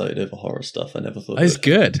getting excited over horror stuff. I never thought It's it.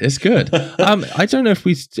 good. It's good. I don't know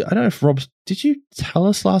if Rob, did you tell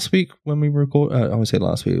us last week when we record? I want to say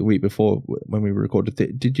last week, the week before when we recorded.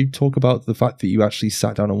 Did you talk about the fact that you actually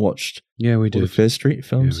sat down and watched yeah, we all the did. Fear Street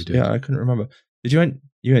films? Yeah, we did. Yeah, I couldn't remember. Did you?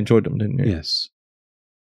 You enjoyed them, didn't you? Yes,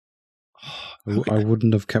 I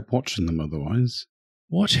wouldn't have kept watching them otherwise.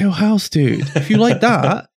 Watch Hill House, dude. If you like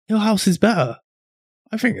that, Hill House is better.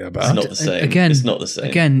 I think they're It's better. not the same. Again, it's not the same.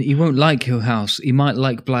 Again, he won't like Hill House. He might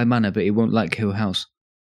like Bly Manor, but he won't like Hill House.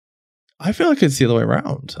 I feel like it's the other way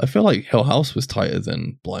around. I feel like Hill House was tighter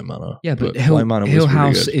than Bly Manor. Yeah, but Bly Manor Hill was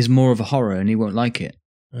House really is more of a horror, and he won't like it.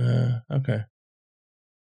 good. Okay.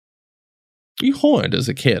 Were you haunted as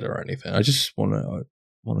a kid or anything? I just want to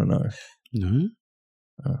know. No,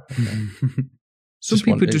 Some Just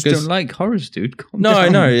people wonder- just because- don't like horrors, dude. Calm No, I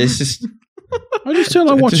down. know. It's just I just don't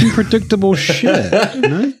like watching predictable shit. You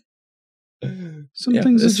know, some Yeah,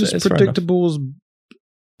 things are it's- just it's fair predictable as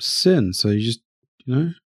sin. So you just,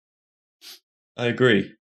 I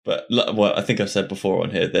agree. But well, I think I've said before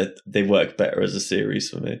on here that they work better as a series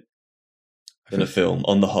for me than a film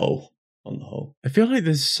on the whole. On the whole. I feel like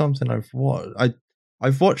there's something I've watched.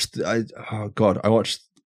 I've watched.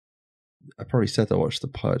 I probably said I watched The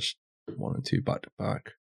Purge 1 and 2 back to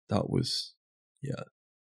back. That was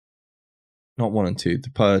not 1 and 2. The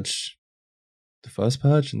Purge, the first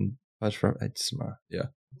Purge and Purge for yeah.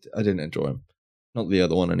 I didn't enjoy them. Not the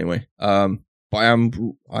other one anyway. But I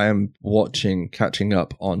am catching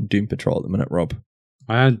up on Doom Patrol at the minute, Rob.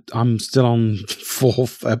 I'm still on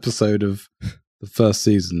 4th episode of the first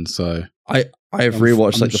season, so I have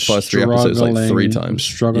rewatched like the first 3 episodes like 3 times. I'm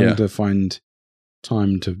struggling Yeah. to find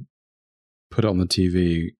time to put it on the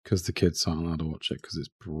TV because the kids aren't allowed to watch it because it's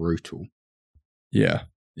brutal. Yeah.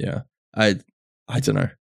 I don't know.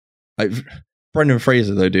 Brendan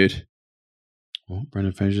Fraser though, dude. What?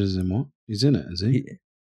 Brendan Fraser's in what? He's in it, is he?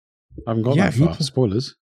 I haven't got Yeah, that far.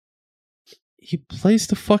 Spoilers. He plays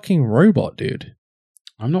the fucking robot, dude.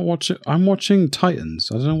 I'm not watching. I'm watching Titans.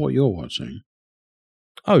 I don't know what you're watching.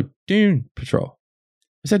 Oh, Doom Patrol.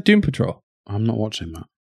 Is that Doom Patrol? I'm not watching that.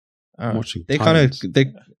 I'm watching. They kind Titans. of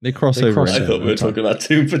they cross They over. cross I over. thought we were talking about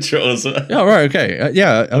Doom Patrol as well. Yeah, right. Okay.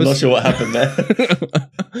 Yeah, I'm not sure what happened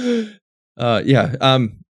there.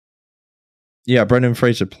 Yeah. Brendan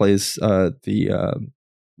Fraser plays the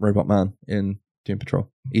robot man in Doom Patrol.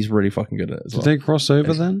 He's really fucking good at it as well. Did they cross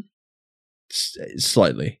over then?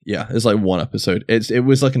 Slightly, yeah. It's like 1 episode. It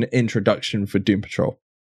was like an introduction for Doom Patrol.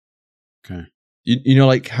 Okay. You know,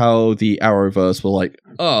 like how the Arrowverse were like,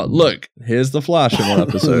 oh, look, here's the Flash in 1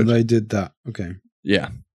 episode. They did that. Okay. Yeah.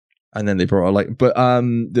 And then they brought out like, but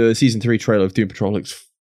the season 3 trailer of Doom Patrol looks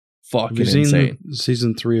Have fucking you seen insane.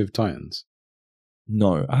 season 3 of Titans?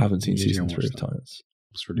 No, I haven't seen You season didn't 3 watch of that. Titans.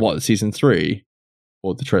 It's really What, season 3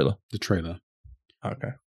 or the trailer? the trailer. Okay.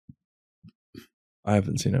 I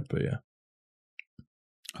haven't seen it, but yeah.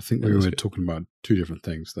 I think It we was were good. talking about 2 different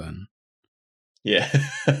things then. Yeah.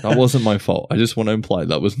 That wasn't my fault. I just want to imply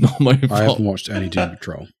that was not my fault. I haven't watched any Doom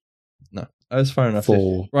Patrol. No, that's fair enough.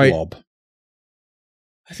 For Right. Blob.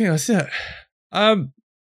 I think that's it.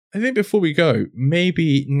 I think before we go,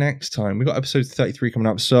 maybe next time, we've got episode 33 coming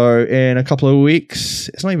up. So in a couple of weeks,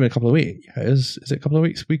 it's not even a couple of weeks. Is it a couple of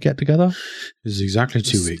weeks we get together? It's exactly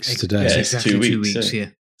 2 weeks today. Yeah, It's it's exactly 2 2 weeks, weeks, yeah. yeah.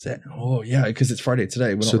 Is it? Oh, yeah, because it's Friday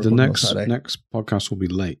today. We're So not the recording on next Saturday. podcast will be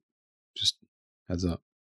late. Just heads up.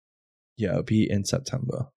 Yeah, it'll be in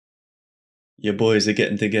September. Your boys are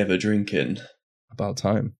getting together drinking About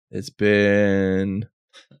time. It's been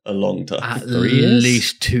a long time. At 3 years?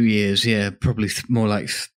 least 2 years, yeah. Probably more like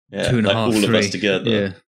Yeah, 2.5, like all 3. of us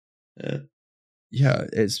together. Yeah. yeah,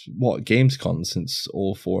 it's what Gamescom since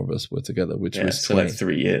all four of us were together, which Yeah, was so 20. like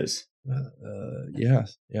 3 years. Yeah.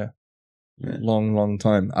 Yeah. Long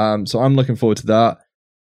time. So I'm looking forward to that.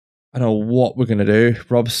 I don't know what we're gonna do.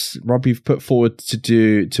 Rob, you've put forward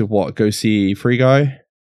to what? Go see Free Guy.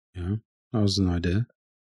 Yeah, that was an idea.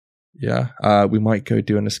 Yeah. We might go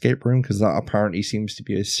do an escape room because that apparently seems to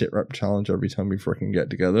be a SITREP challenge every time we freaking get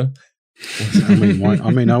together.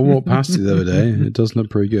 I walked past it the other day. It does look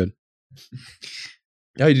pretty good.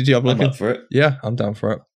 Yeah, did you have a look? I'm up for it. Yeah, I'm down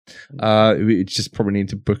for it. We just probably need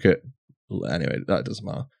to book it. Anyway, that doesn't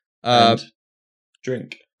matter. And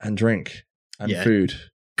drink. And drink and Yeah. food.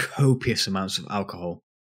 Copious amounts of alcohol.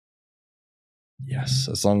 Yes,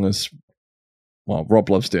 as long as Rob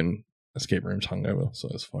loves doing escape rooms hungover, so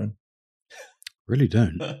it's fine. Really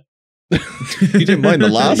don't. You didn't mind the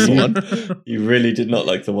last one. You really did not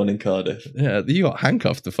like the one in Cardiff. Yeah, you got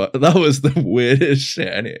handcuffed. That was the weirdest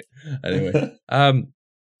shit. Anyway,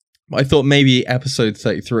 I thought maybe episode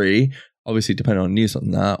 33. Obviously, depending on news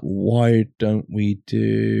on that, why don't we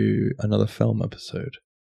do another film episode?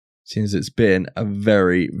 Since it's been a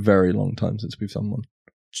very, very long time since we've done one.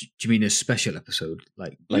 Do you mean a special episode?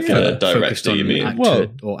 Like a focused director, on you mean? actor, Well,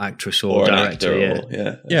 or actress or, Or an director,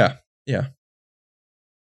 actor. yeah. Yeah.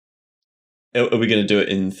 Are we going to do it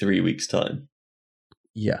in 3 weeks' time?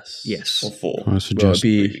 Yes. Yes. Or 4? I suggest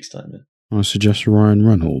 3 weeks' time. Ryan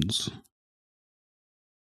Reynolds.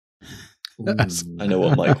 I know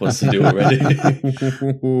what Mike wants to do already.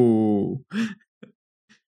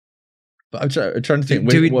 But I'm trying to think.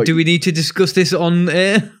 Do we need to discuss this on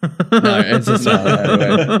air? No, it's just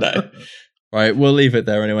anyway. No. Right, we'll leave it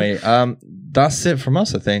there anyway. That's it from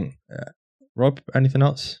us, I think. Rob, anything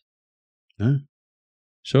else? No.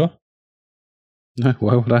 Sure. No,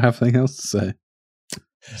 why would I have anything else to say?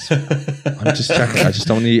 I'm just checking.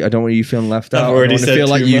 I don't want you feeling left out. I've already I don't said feel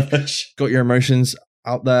like too you've much. got your emotions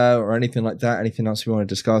out there or anything like that. Anything else you want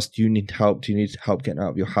to discuss? Do you need help? Do you need help getting out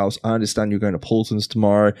of your house? I understand you're going to Paulson's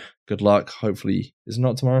tomorrow. Good luck. Hopefully, is it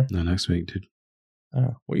not tomorrow? No, next week, dude.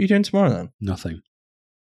 Oh, what are you doing tomorrow then? Nothing.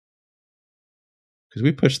 Because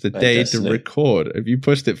we pushed the By day Destiny. to record. Have you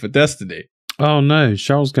pushed it for Destiny? Oh no,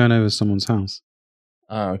 Charles going over to someone's house.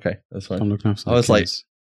 Ah, okay, that's fine. I'm looking after I was the like, kids.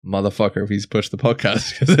 motherfucker, if he's pushed the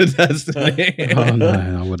podcast because of Destiny. Oh no,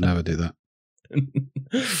 I would never do that.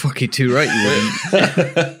 Fuck it too right, you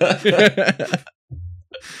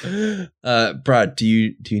wouldn't. Brad, do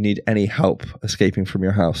you need any help escaping from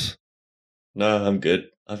your house? No, I'm good.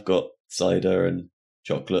 I've got cider and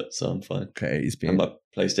chocolate, so I'm fine. Okay, he's And being. my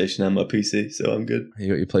PlayStation and my PC, so I'm good. You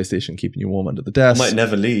got your PlayStation keeping you warm under the I desk. might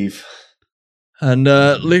never leave. And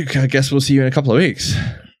Luke, I guess we'll see you in a couple of weeks.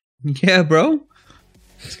 Yeah, bro.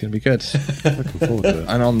 It's going to be good. Looking forward to it.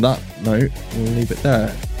 And on that note, we'll leave it there.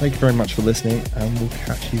 Thank you very much for listening, and we'll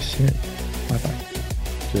catch you soon. Bye bye.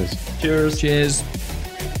 Cheers. Cheers.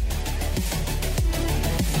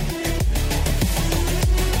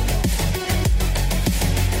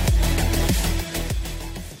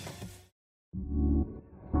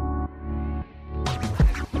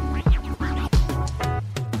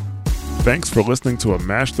 Thanks for listening to a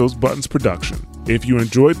Mash Those Buttons production. If you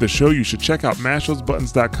enjoyed the show, you should check out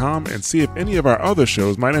mashthosebuttons.com and see if any of our other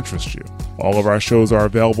shows might interest you. All of our shows are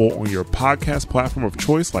available on your podcast platform of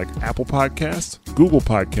choice like Apple Podcasts, Google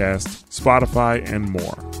Podcasts, Spotify, and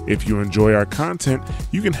more. If you enjoy our content,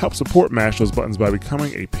 you can help support Mash Those Buttons by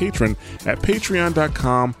becoming a patron at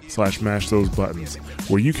patreon.com/mashthosebuttons,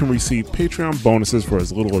 where you can receive Patreon bonuses for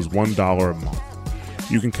as little as $1 a month.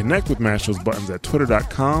 You can connect with Mash Those Buttons at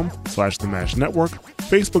twitter.com/The Mash Network,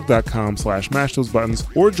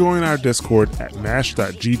 facebook.com/mashthosebuttons, or join our Discord at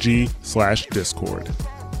mash.gg/discord.